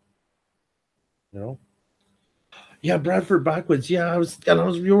 you know. Yeah, Bradford Backwoods. Yeah,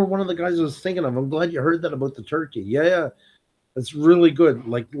 you were one of the guys I was thinking of. I'm glad you heard that about the turkey. Yeah, yeah. It's really good.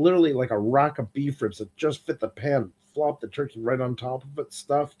 Like literally like a rack of beef ribs that just fit the pan. Flop the turkey right on top of it,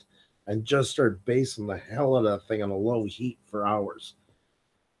 stuffed, and just start basting the hell out of that thing on a low heat for hours.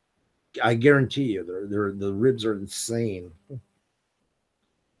 I guarantee you, the ribs are insane.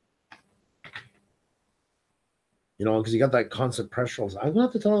 Because you got that constant pressure. I'm gonna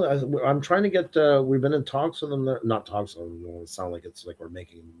have to tell them. I'm trying to get. We've been in talks with them. Not talks. I don't want to sound like it's like we're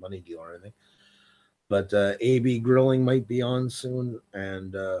making a money deal or anything. But AB Grilling might be on soon,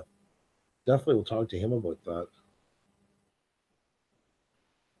 and definitely we'll talk to him about that.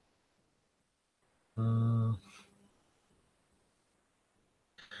 Uh,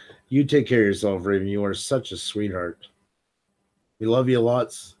 you take care of yourself, Raven. You are such a sweetheart. We love you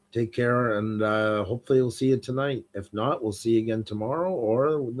lots. Take care, and hopefully we'll see you tonight. If not, we'll see you again tomorrow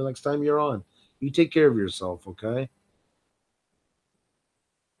or the next time you're on. You take care of yourself, okay?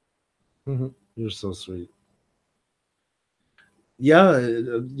 You're so sweet. Yeah,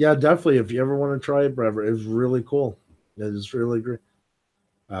 yeah, definitely. If you ever want to try it, Brever, it's really cool. It is really great.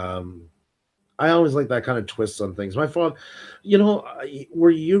 Um, I always like that kind of twist on things. My father,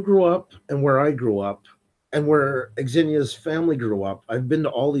 where you grew up and where I grew up, and where Xenia's family grew up, I've been to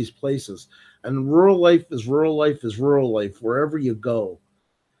all these places. And rural life is rural life is rural life. Wherever you go,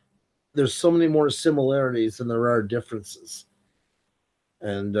 there's so many more similarities than there are differences.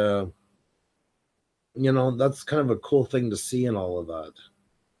 And that's kind of a cool thing to see in all of that.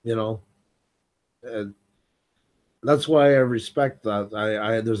 You know, and that's why I respect that.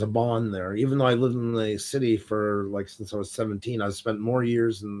 I there's a bond there. Even though I lived in the city for like since I was 17, I spent more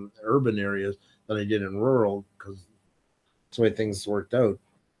years in urban areas than I did in rural because that's the way things worked out.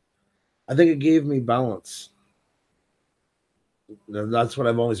 I think it gave me balance. And that's what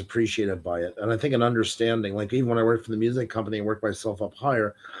I've always appreciated by it. And I think an understanding, like even when I worked for the music company and worked myself up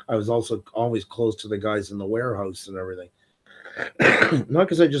higher, I was also always close to the guys in the warehouse and everything. Not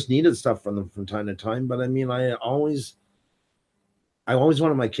because I just needed stuff from them from time to time, but I mean, I always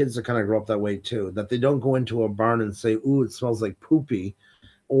wanted my kids to kind of grow up that way too, that they don't go into a barn and say, "Ooh, it smells like poopy,"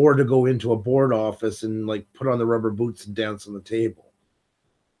 or to go into a board office and like put on the rubber boots and dance on the table.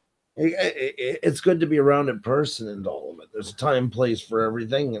 It's good to be around in person and all of it. There's a time, place for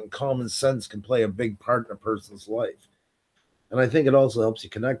everything, and common sense can play a big part in a person's life. And I think it also helps you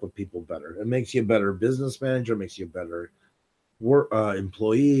connect with people better. It makes you a better business manager, makes you a better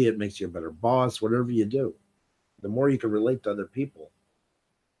employee, it makes you a better boss, whatever you do. The more you can relate to other people.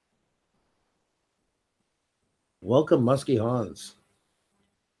 Welcome, Muskie Hans,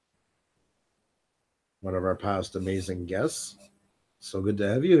 one of our past amazing guests. So good to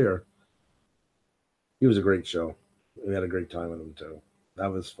have you here. He was a great show. We had a great time with him too.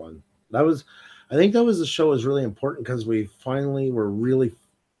 That was fun. That was, I think that was the show was really important because we finally were really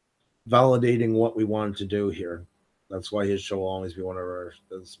validating what we wanted to do here. That's why his show will always be one of our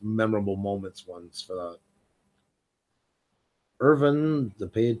those memorable moments ones for that. Irvin, the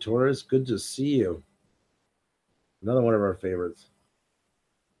paid tourist, good to see you. Another one of our favorites.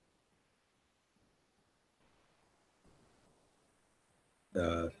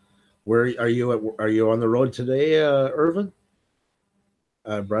 Uh, where are you at? Are you on the road today, Irvin?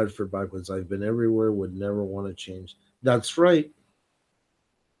 Bradford backwards. I've been everywhere. Would never want to change. That's right.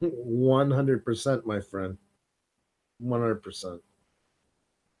 100%, my friend. 100%.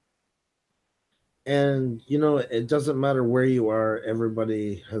 And it doesn't matter where you are.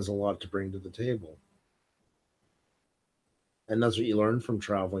 Everybody has a lot to bring to the table, and that's what you learn from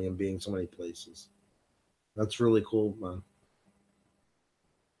traveling and being so many places. That's really cool, man.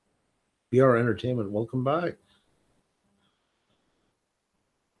 BR Entertainment, welcome back.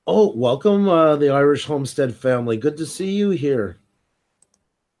 Oh, welcome, the Irish Homestead family. Good to see you here.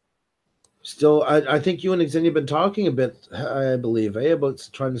 Still, I think you and Xenia have been talking a bit, I believe, about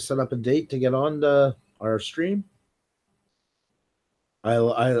trying to set up a date to get on our stream. I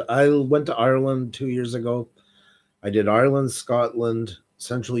went to Ireland 2 years ago. I did Ireland, Scotland,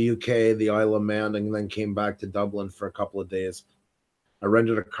 Central UK, the Isle of Man, and then came back to Dublin for a couple of days. I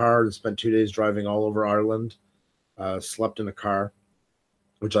rented a car and spent 2 days driving all over Ireland. Slept in a car,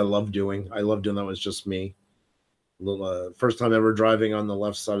 which I love doing. I love doing that. It was just me. First time ever driving on the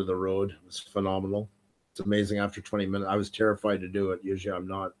left side of the road. It was phenomenal. It's amazing. After 20 minutes, I was terrified to do it. Usually, I'm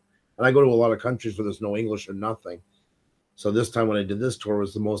not. And I go to a lot of countries where there's no English or nothing. So this time when I did this tour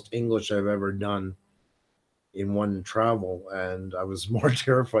was the most English I've ever done in one travel, and I was more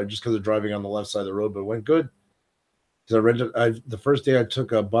terrified just because of driving on the left side of the road. But it went good because the first day I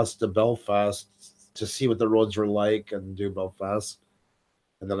took a bus to Belfast to see what the roads were like and do Belfast,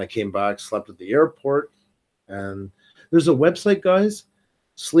 and then I came back, slept at the airport. And there's a website, guys,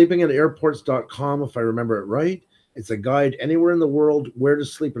 sleepingatairports.com, if I remember it right. It's a guide anywhere in the world where to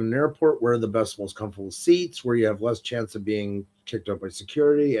sleep in an airport, where are the best, most comfortable seats, where you have less chance of being kicked out by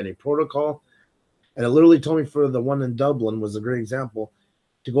security, any protocol. And it literally told me for the one in Dublin was a great example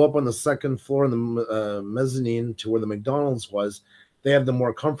to go up on the second floor in the mezzanine to where the McDonald's was. They have the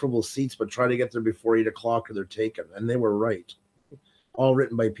more comfortable seats, but try to get there before 8 o'clock or they're taken. And they were right. All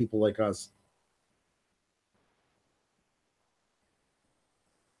written by people like us.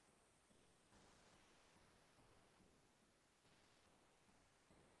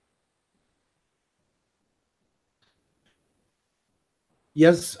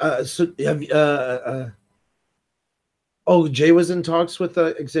 Yes. So have oh, Jay was in talks with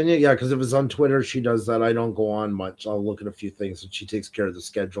Xenia? Yeah, because if it's on Twitter, she does that. I don't go on much. I'll look at a few things, and she takes care of the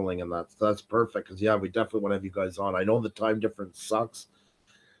scheduling, and that's perfect. Because yeah, we definitely want to have you guys on. I know the time difference sucks,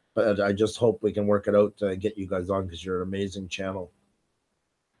 but I just hope we can work it out to get you guys on because you're an amazing channel.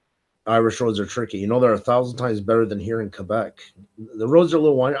 Irish roads are tricky. They're 1,000 times better than here in Quebec. The roads are a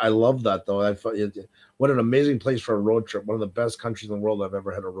little windy. I love that though. What an amazing place for a road trip. One of the best countries in the world I've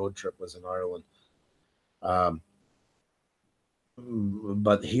ever had a road trip was in Ireland. Um,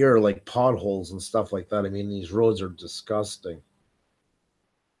 but here, like potholes and stuff like that. I mean, these roads are disgusting.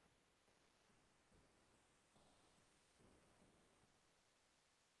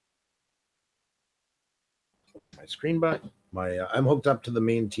 My screen back. I'm hooked up to the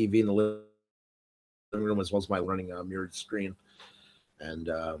main TV in the living room as well as my running mirrored screen. And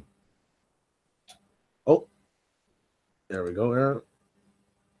oh, there we go. There.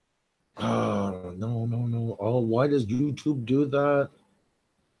 Oh no, no, no! Oh, why does YouTube do that?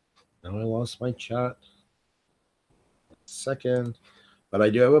 Now I lost my chat. Second, but I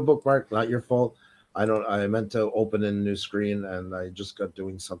do have a bookmark. Not your fault. I don't. I meant to open in a new screen, and I just got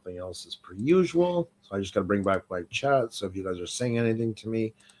doing something else as per usual. So I just got to bring back my chat. So if you guys are saying anything to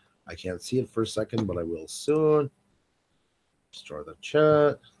me, I can't see it for a second, but I will soon. Store the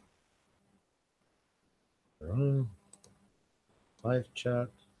chat. Live chat.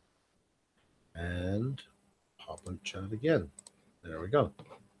 And pop in chat again. There we go.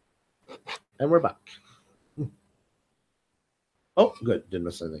 And we're back. Oh, good. Didn't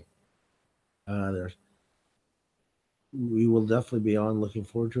miss anything. There's. We will definitely be on. Looking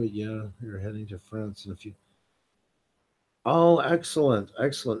forward to it. Yeah, you're heading to France in a few. Oh, excellent,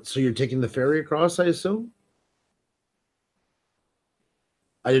 excellent. So you're taking the ferry across, I assume?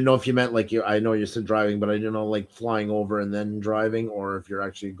 I didn't know if you meant like you. I know you said driving, but I didn't know like flying over and then driving, or if you're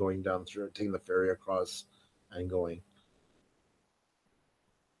actually going down through, taking the ferry across and going.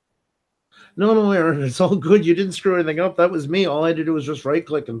 No, no, Aaron, it's all good. You didn't screw anything up. That was me. All I had to do was just right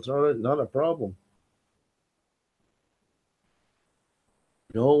click and throw it. Not a problem.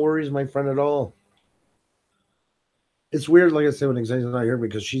 No worries, my friend, at all. It's weird, like I said, when Xenia's not here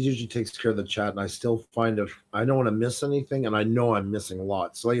because she usually takes care of the chat, and I still find it. I don't want to miss anything, and I know I'm missing a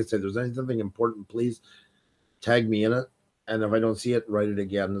lot. So, like I said, if there's anything important, please tag me in it. And if I don't see it, write it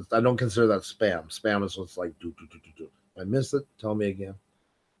again. I don't consider that spam. Spam is what's like do do do do do. If I miss it, tell me again.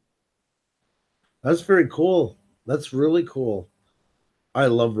 That's very cool. That's really cool. I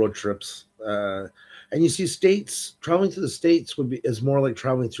love road trips. And you see, states traveling to the states would be is more like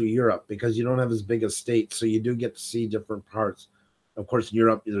traveling through Europe because you don't have as big a state, so you do get to see different parts. Of course, in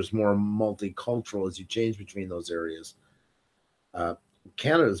Europe, there's more multicultural as you change between those areas. Uh,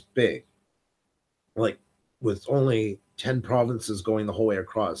 Canada's big, like with only 10 provinces going the whole way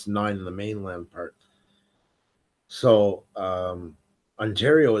across, nine in the mainland part. So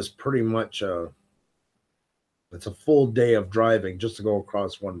Ontario is pretty much it's a full day of driving just to go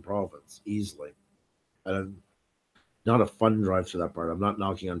across one province easily. And not a fun drive to that part. I'm not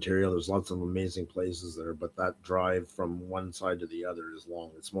knocking Ontario. There's lots of amazing places there, but that drive from one side to the other is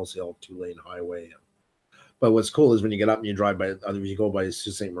long. It's mostly all 2 lane highway. But what's cool is when you get up and you drive by, you go by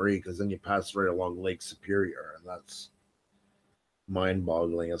Sault Ste. Marie, because then you pass right along Lake Superior, and that's mind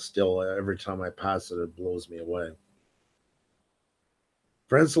boggling. It's still, every time I pass it, it blows me away.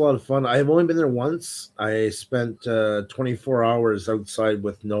 France, a lot of fun. I've only been there once. I spent 24 hours outside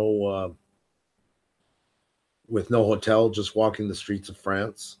with no hotel, just walking the streets of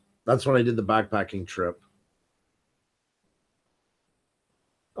France. That's when I did the backpacking trip.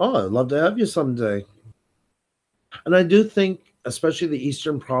 Oh, I'd love to have you someday. And I do think, especially the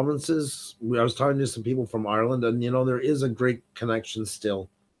eastern provinces, I was talking to some people from Ireland, and there is a great connection still.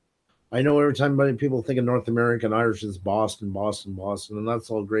 I know every time people think of North American Irish is Boston, Boston, Boston, and that's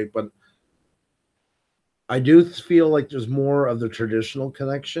all great, but I do feel like there's more of the traditional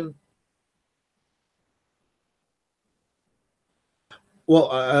connection.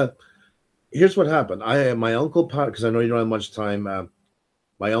 Well, here's what happened. My uncle, because I know you don't have much time.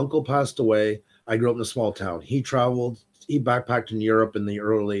 My uncle passed away. I grew up in a small town. He traveled, he backpacked in Europe in the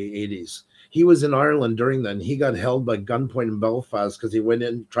early 80s. He was in Ireland during then. He got held by gunpoint in Belfast because he went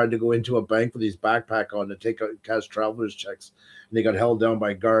in, tried to go into a bank with his backpack on to take out cash traveler's checks. And they got held down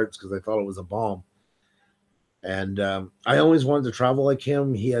by guards because they thought it was a bomb. And I always wanted to travel like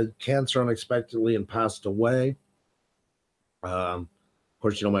him. He had cancer unexpectedly and passed away. Of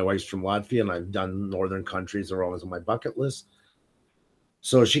course, my wife's from Latvia, and I've done northern countries. They're always on my bucket list.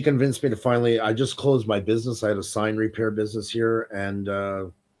 So she convinced me to finally. I just closed my business. I had a sign repair business here,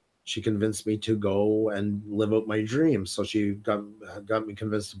 and she convinced me to go and live out my dream. So she got me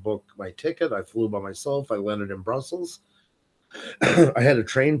convinced to book my ticket. I flew by myself. I landed in Brussels. I had a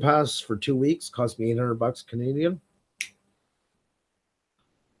train pass for 2 weeks. Cost me $800 Canadian.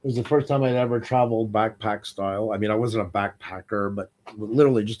 It was the first time I'd ever traveled backpack style. I mean, I wasn't a backpacker, but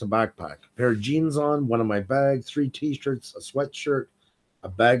literally just a backpack. A pair of jeans on, one in my bag, 3 t-shirts, a sweatshirt, a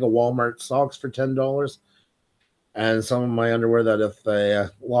bag of Walmart socks for $10, and some of my underwear that if they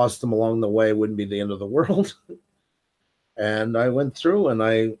lost them along the way wouldn't be the end of the world. And I went through and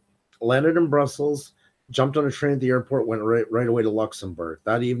I landed in Brussels, jumped on a train at the airport, went right away to Luxembourg.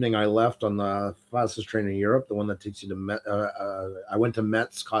 That evening, I left on the fastest train in Europe, the one that takes you to I went to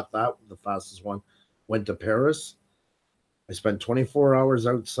Metz, caught that, the fastest one, went to Paris. I spent 24 hours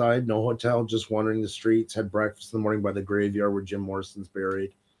outside, no hotel, just wandering the streets, had breakfast in the morning by the graveyard where Jim Morrison's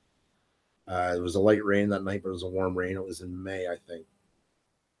buried. It was a light rain that night, but it was a warm rain. It was in May, I think.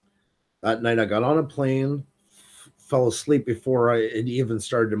 That night, I got on a plane, fell asleep before it even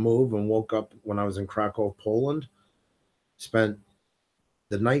started to move, and woke up when I was in Krakow, Poland. Spent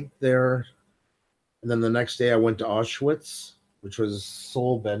the night there, and then the next day I went to Auschwitz, which was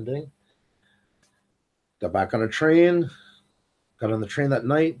soul bending. Got back on a train, got on the train that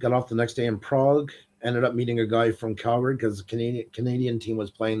night, got off the next day in Prague, ended up meeting a guy from Calgary because the Canadian team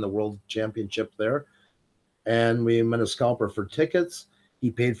was playing the World Championship there. And we met a scalper for tickets. He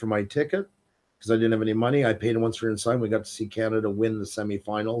paid for my ticket because I didn't have any money. I paid once we were inside. We got to see Canada win the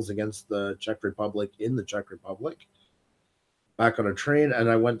semifinals against the Czech Republic in the Czech Republic. Back on a train, and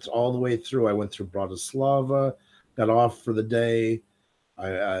I went all the way through. I went through Bratislava, got off for the day.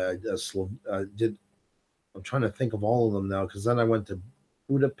 I did. I'm trying to think of all of them now because then I went to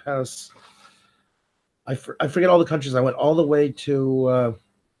Budapest. I forget all the countries. I went all the way to.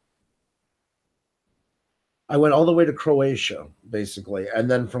 I went all the way to Croatia, basically. And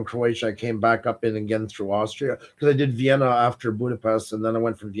then from Croatia, I came back up in again through Austria because I did Vienna after Budapest. And then I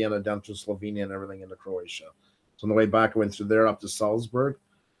went from Vienna down through Slovenia and everything into Croatia. So on the way back, I went through there up to Salzburg.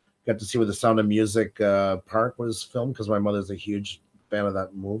 Got to see where the Sound of Music park was filmed because my mother's a huge fan of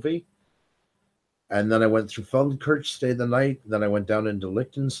that movie. And then I went through Feldenkirch, stayed the night. Then I went down into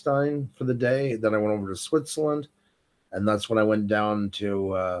Liechtenstein for the day. Then I went over to Switzerland, and that's when I went down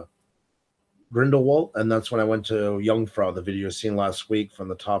to Grindelwald, and that's when I went to Jungfrau, the video seen last week from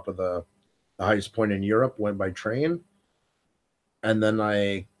the top of the highest point in Europe. Went by train, and then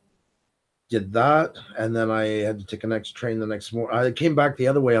I did that, and then I had to take a next train the next morning. I came back the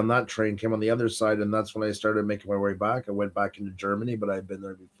other way on that train, came on the other side, and that's when I started making my way back. I went back into Germany, but I had been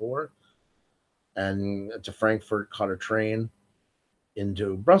there before, and to Frankfurt, caught a train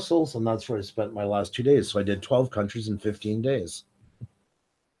into Brussels, and that's where I spent my last 2 days. So I did 12 countries in 15 days.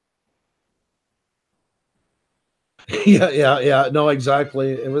 Yeah. No,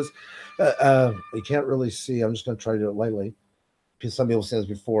 exactly. It was, you can't really see. I'm just going to try to do it lightly. Because some people said this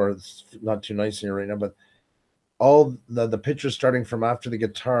before, it's not too nice here right now, but all the pictures starting from after the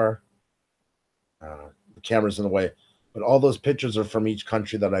guitar, the camera's in the way, but all those pictures are from each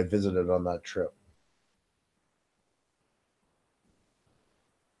country that I visited on that trip.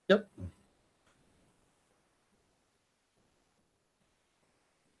 Yep.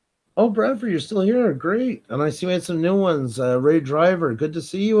 Oh, Bradford, you're still here. Great. And I see we had some new ones. Ray Driver, good to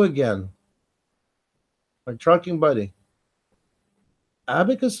see you again. My trucking buddy.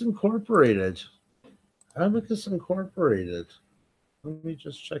 Abacus Incorporated. Abacus Incorporated. Let me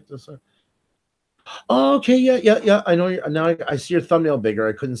just check this out. Oh, okay. Yeah. I know. Now I see your thumbnail bigger.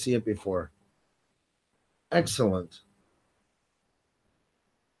 I couldn't see it before. Excellent.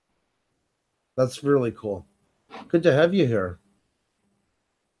 That's really cool. Good to have you here.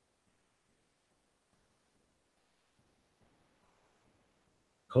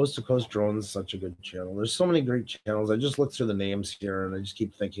 Coast to Coast Drones is such a good channel. There's so many great channels. I just look through the names here and I just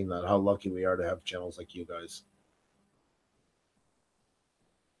keep thinking that how lucky we are to have channels like you guys.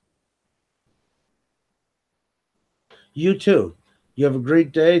 You too. You have a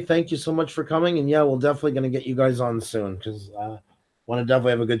great day. Thank you so much for coming. And yeah, we're definitely going to get you guys on soon because I want to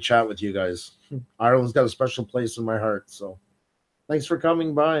definitely have a good chat with you guys. Ireland's got a special place in my heart. So thanks for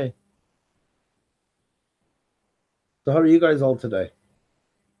coming by. So, how are you guys all today?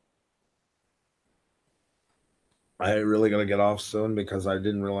 I really got to get off soon because I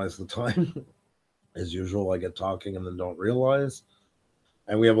didn't realize the time. As usual, I get talking and then don't realize.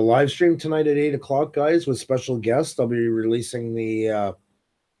 And we have a live stream tonight at 8 o'clock, guys, with special guests. I'll be releasing the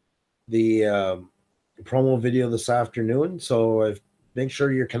promo video this afternoon. So make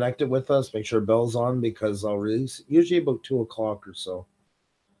sure you're connected with us. Make sure bell's on because I'll release usually about 2 o'clock or so.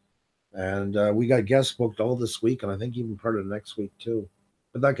 And we got guests booked all this week, and I think even part of next week too.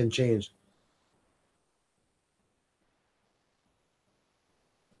 But that can change.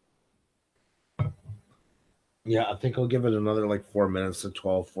 Yeah, I think I'll give it another like 4 minutes to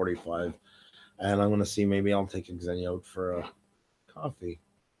 12:45, and I'm gonna see maybe I'll take Xenia out for a coffee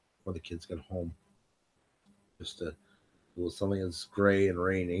before the kids get home. Just to do something that's gray and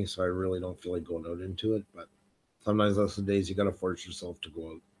rainy, so I really don't feel like going out into it. But sometimes that's the days you gotta force yourself to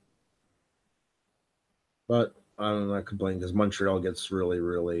go out. But I'm not complaining because Montreal gets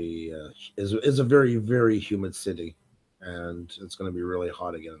really is a very humid city, and it's going to be really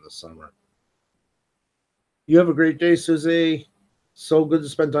hot again in the summer. You have a great day, Susie. So good to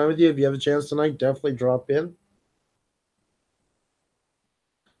spend time with you. If you have a chance tonight, definitely drop in.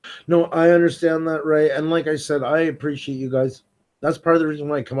 No, I understand that, Ray. And like I said, I appreciate you guys. That's part of the reason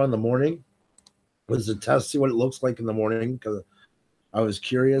why I come on in the morning was to test, see what it looks like in the morning because I was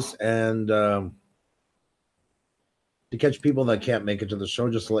curious and to catch people that can't make it to the show,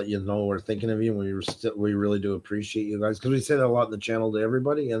 just to let you know we're thinking of you. And we really do appreciate you guys because we say that a lot in the channel to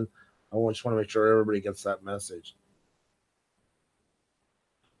everybody, and I just want to make sure everybody gets that message.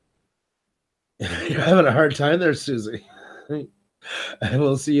 You're having a hard time there, Susie. I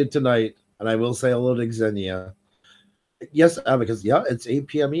will see you tonight, and I will say hello to Xenia. Yes, because yeah, it's 8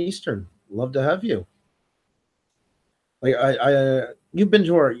 p.m. Eastern. Love to have you. Like you've been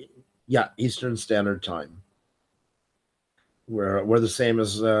to our Eastern Standard Time. We're the same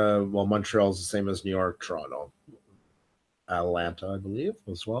as Montreal's the same as New York, Toronto, Atlanta, I believe,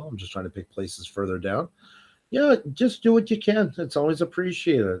 as well. I'm just trying to pick places further down. Yeah, just do what you can. It's always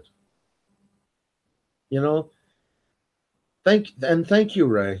appreciated. You know, thank you,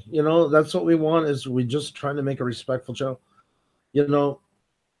 Ray. You know, that's what we want is we just trying to make a respectful show. You know,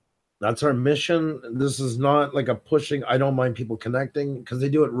 that's our mission. This is not like a pushing. I don't mind people connecting because they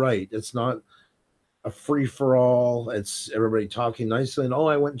do it right. It's not a free for all. It's everybody talking nicely. And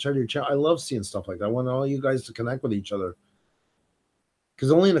I went and checked your channel. I love seeing stuff like that. I want all you guys to connect with each other.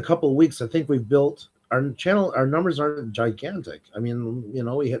 Because only in a couple of weeks, I think we've built our channel. Our numbers aren't gigantic. I mean,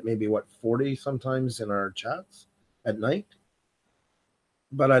 we hit maybe 40 sometimes in our chats at night.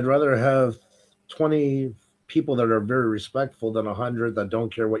 But I'd rather have 20 people that are very respectful than 100 that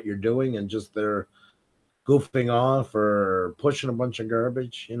don't care what you're doing and just they're goofing off or pushing a bunch of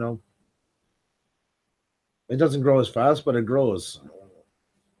garbage. It doesn't grow as fast, but it grows.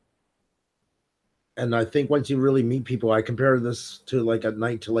 And I think once you really meet people, I compare this to like at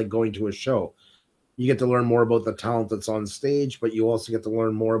night to like going to a show. You get to learn more about the talent that's on stage, but you also get to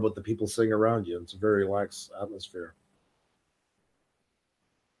learn more about the people sitting around you. It's a very relaxed atmosphere.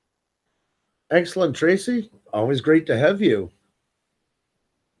 Excellent, Tracy. Always great to have you.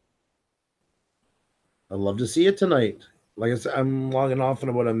 I'd love to see you tonight. Like I said, I'm logging off in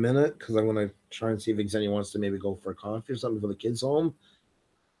about a minute because I'm going to try and see if Xenia wants to maybe go for a coffee or something for the kids home.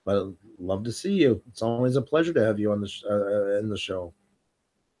 But I'd love to see you. It's always a pleasure to have you on the in the show.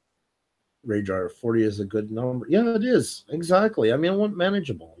 Radar 40 is a good number. Yeah, it is. Exactly. I mean, I want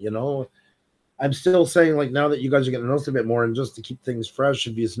manageable. I'm still saying, like, now that you guys are getting to know us a bit more, and just to keep things fresh,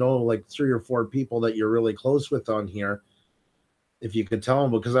 if you know, like, 3 or 4 people that you're really close with on here, if you could tell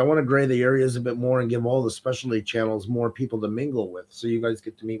them, because I want to gray the areas a bit more and give all the specialty channels more people to mingle with, so you guys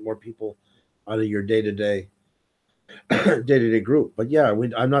get to meet more people out of your day-to-day day-to-day group. But yeah,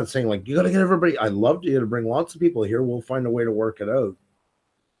 I'm not saying, like, you got to get everybody. I'd love to bring lots of people here. We'll find a way to work it out.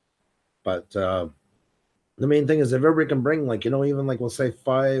 But the main thing is if everybody can bring, like, even like we'll say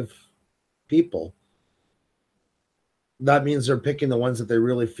 5 people, that means they're picking the ones that they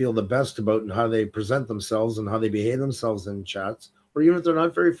really feel the best about and how they present themselves and how they behave themselves in chats, or even if they're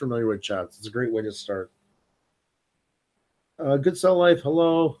not very familiar with chats. It's a great way to start. Good Cell Life,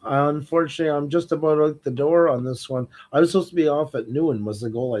 hello. Unfortunately, I'm just about out the door on this one. I was supposed to be off at noon was the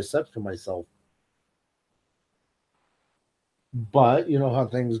goal I set for myself. But you know how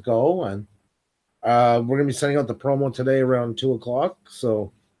things go, and we're going to be sending out the promo today around 2 o'clock,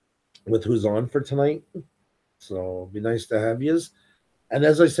 so with who's on for tonight. So it'll be nice to have yous. And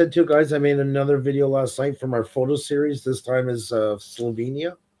as I said to you guys, I made another video last night from our photo series. This time is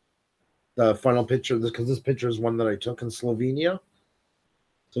Slovenia. The final picture, because this picture is one that I took in Slovenia.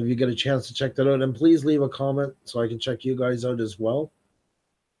 So if you get a chance to check that out, and please leave a comment so I can check you guys out as well.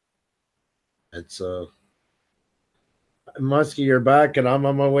 It's Muskie, you're back, and I'm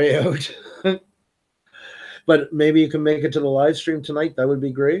on my way out. But maybe you can make it to the live stream tonight. That would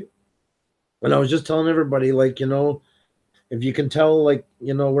be great. And I was just telling everybody, like, if you can tell, like,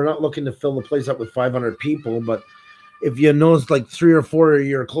 we're not looking to fill the place up with 500 people, but if you know it's like 3 or 4 of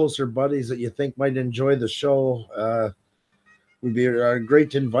your closer buddies that you think might enjoy the show, would be great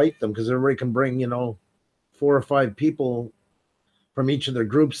to invite them, because everybody can bring, 4 or 5 people from each of their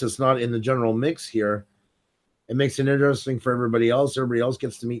groups that's not in the general mix here. It makes it interesting for everybody else. Everybody else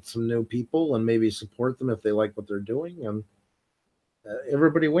gets to meet some new people and maybe support them if they like what they're doing, and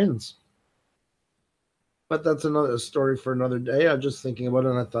everybody wins. But that's another story for another day. I'm just thinking about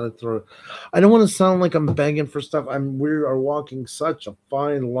it, and I thought I'd throw it. I don't want to sound like I'm begging for stuff. We are walking such a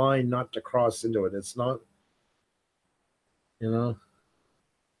fine line not to cross into it. It's not, No,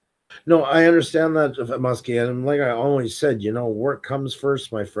 I understand that, Muskie, and like I always said, work comes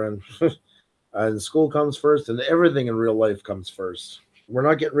first, my friend. And school comes first, and everything in real life comes first. We're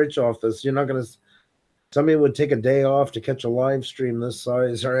not getting rich off this. You're not going to. Somebody would take a day off to catch a live stream this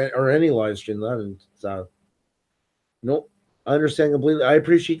size, or any live stream. Nope. I understand completely. I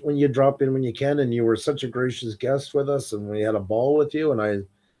appreciate when you drop in when you can, and you were such a gracious guest with us, and we had a ball with you. And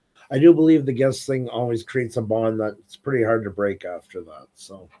I do believe the guest thing always creates a bond that's pretty hard to break after that.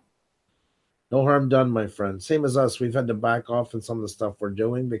 So no harm done, my friend. Same as us. We've had to back off on some of the stuff we're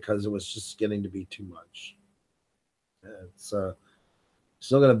doing because it was just getting to be too much. It's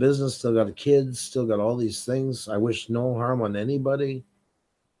still got a business, still got a kids, still got all these things. I wish no harm on anybody,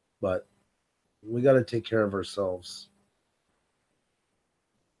 but we got to take care of ourselves.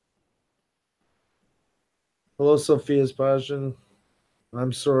 Hello, Sophia's Passion.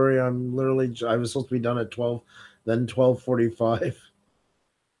 I'm sorry. I was supposed to be done at 12, then 12:45.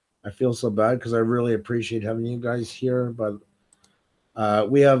 I feel so bad because I really appreciate having you guys here, but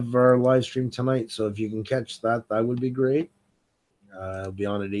we have our live stream tonight, so if you can catch that, that would be great. It'll be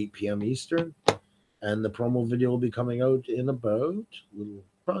on at 8 p.m. Eastern, and the promo video will be coming out in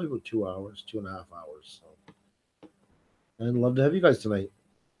probably about 2 hours, 2.5 hours. So, I'd love to have you guys tonight.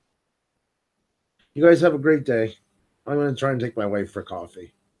 You guys have a great day. I'm going to try and take my wife for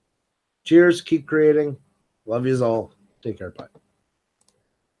coffee. Cheers. Keep creating. Love yous all. Take care. Bye.